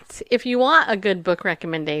fact, if you want a good book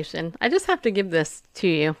recommendation, I just have to give this to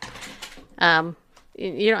you.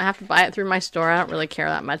 You don't have to buy it through my store. I don't really care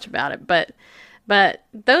that much about it. But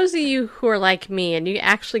those of you who are like me and you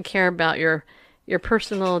actually care about your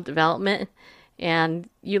personal development and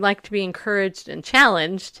you like to be encouraged and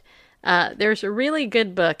challenged, there's a really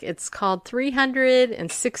good book. It's called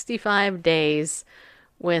 365 Days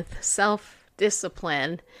with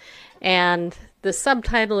Self-Discipline, and the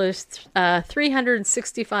subtitle is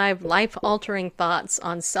 365 Life-Altering Thoughts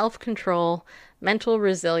on Self-Control, Mental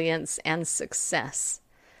Resilience, and Success.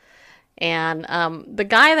 And the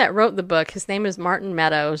guy that wrote the book, his name is Martin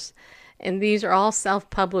Meadows, and these are all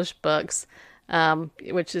self-published books,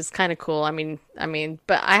 which is kind of cool. I mean,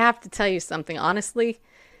 but I have to tell you something, honestly,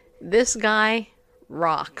 this guy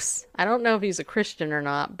rocks. I don't know if he's a Christian or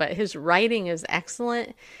not, but his writing is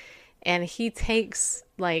excellent, and he takes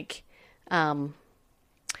like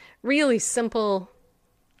really simple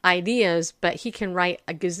ideas, but he can write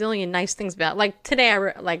a gazillion nice things about. Like today,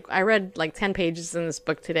 I read like 10 pages in this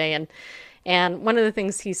book today, and one of the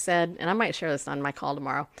things he said, and I might share this on my call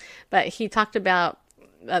tomorrow, but he talked about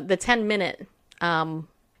the 10-minute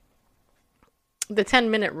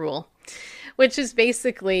rule, which is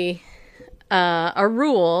basically a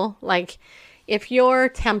rule, like if you're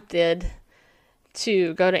tempted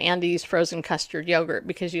to go to Andy's frozen custard yogurt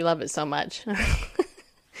because you love it so much,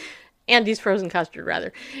 Andy's frozen custard,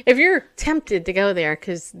 rather. If you're tempted to go there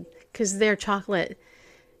because their chocolate,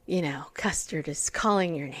 custard is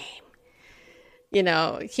calling your name,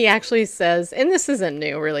 he actually says, and this isn't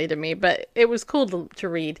new really to me, but it was cool to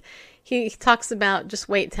read. He talks about just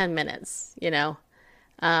wait 10 minutes,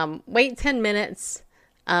 wait 10 minutes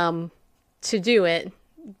to do it,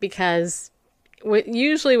 because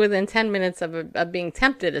usually within 10 minutes of being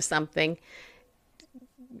tempted to something,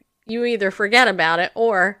 you either forget about it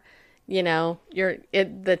or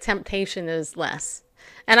the temptation is less.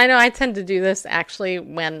 And I know I tend to do this actually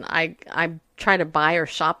when I try to buy or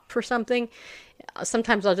shop for something.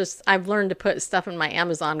 Sometimes I've learned to put stuff in my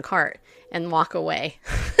Amazon cart and walk away.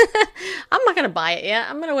 I'm not going to buy it yet.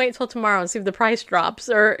 I'm going to wait till tomorrow and see if the price drops,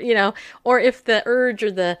 or if the urge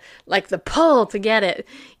or the pull to get it,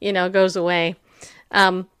 goes away.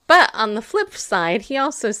 But on the flip side, he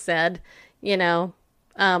also said, you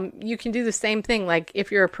can do the same thing. Like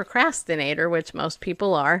if you're a procrastinator, which most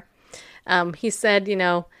people are, he said,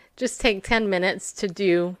 just take 10 minutes to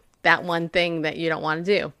do that one thing that you don't want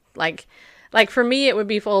to do. Like for me, it would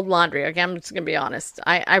be fold laundry. Okay, I'm just going to be honest.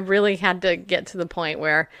 I really had to get to the point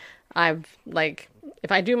where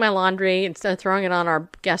if I do my laundry, instead of throwing it on our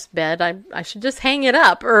guest bed, I should just hang it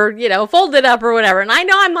up or, fold it up or whatever. And I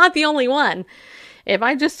know I'm not the only one. If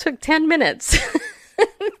I just took 10 minutes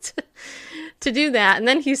to do that. And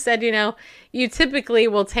then he said, you typically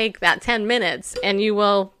will take that 10 minutes and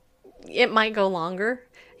it might go longer.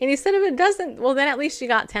 And he said, if it doesn't, well, then at least you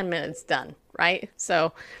got 10 minutes done, right?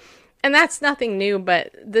 So, and that's nothing new,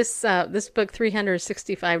 but this book,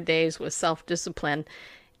 365 Days with Self-Discipline,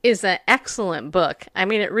 is an excellent book. I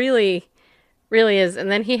mean, it really, really is.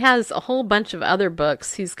 And then he has a whole bunch of other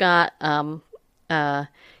books. He's got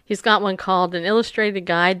one called An Illustrated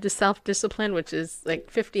Guide to Self-Discipline, which is like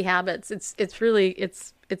 50 habits. It's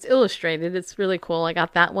illustrated. It's really cool. I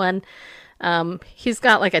got that one. He's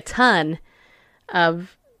got like a ton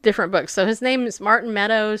of different books. So his name is Martin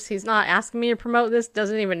Meadows. He's not asking me to promote this,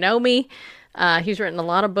 doesn't even know me. He's written a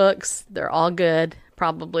lot of books. They're all good,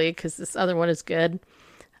 probably, because this other one is good.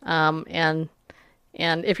 And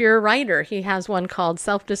if you're a writer, he has one called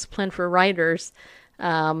Self-Discipline for Writers.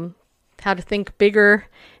 How to think bigger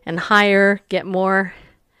and higher, get more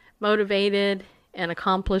motivated, and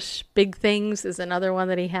accomplish big things is another one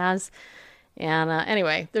that he has. And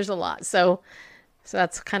anyway, there's a lot. So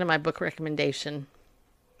that's kind of my book recommendation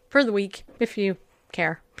for the week. If you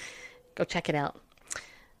care, go check it out.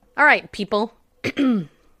 All right, people.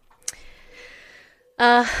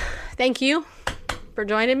 Thank you for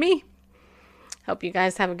joining me. Hope you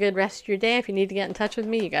guys have a good rest of your day. If you need to get in touch with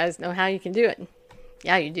me, you guys know how you can do it.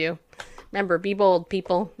 Yeah, you do. Remember, be bold,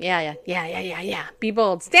 people. Yeah. Be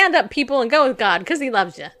bold. Stand up, people, and go with God, because he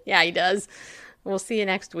loves you. Yeah, he does. We'll see you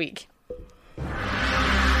next week.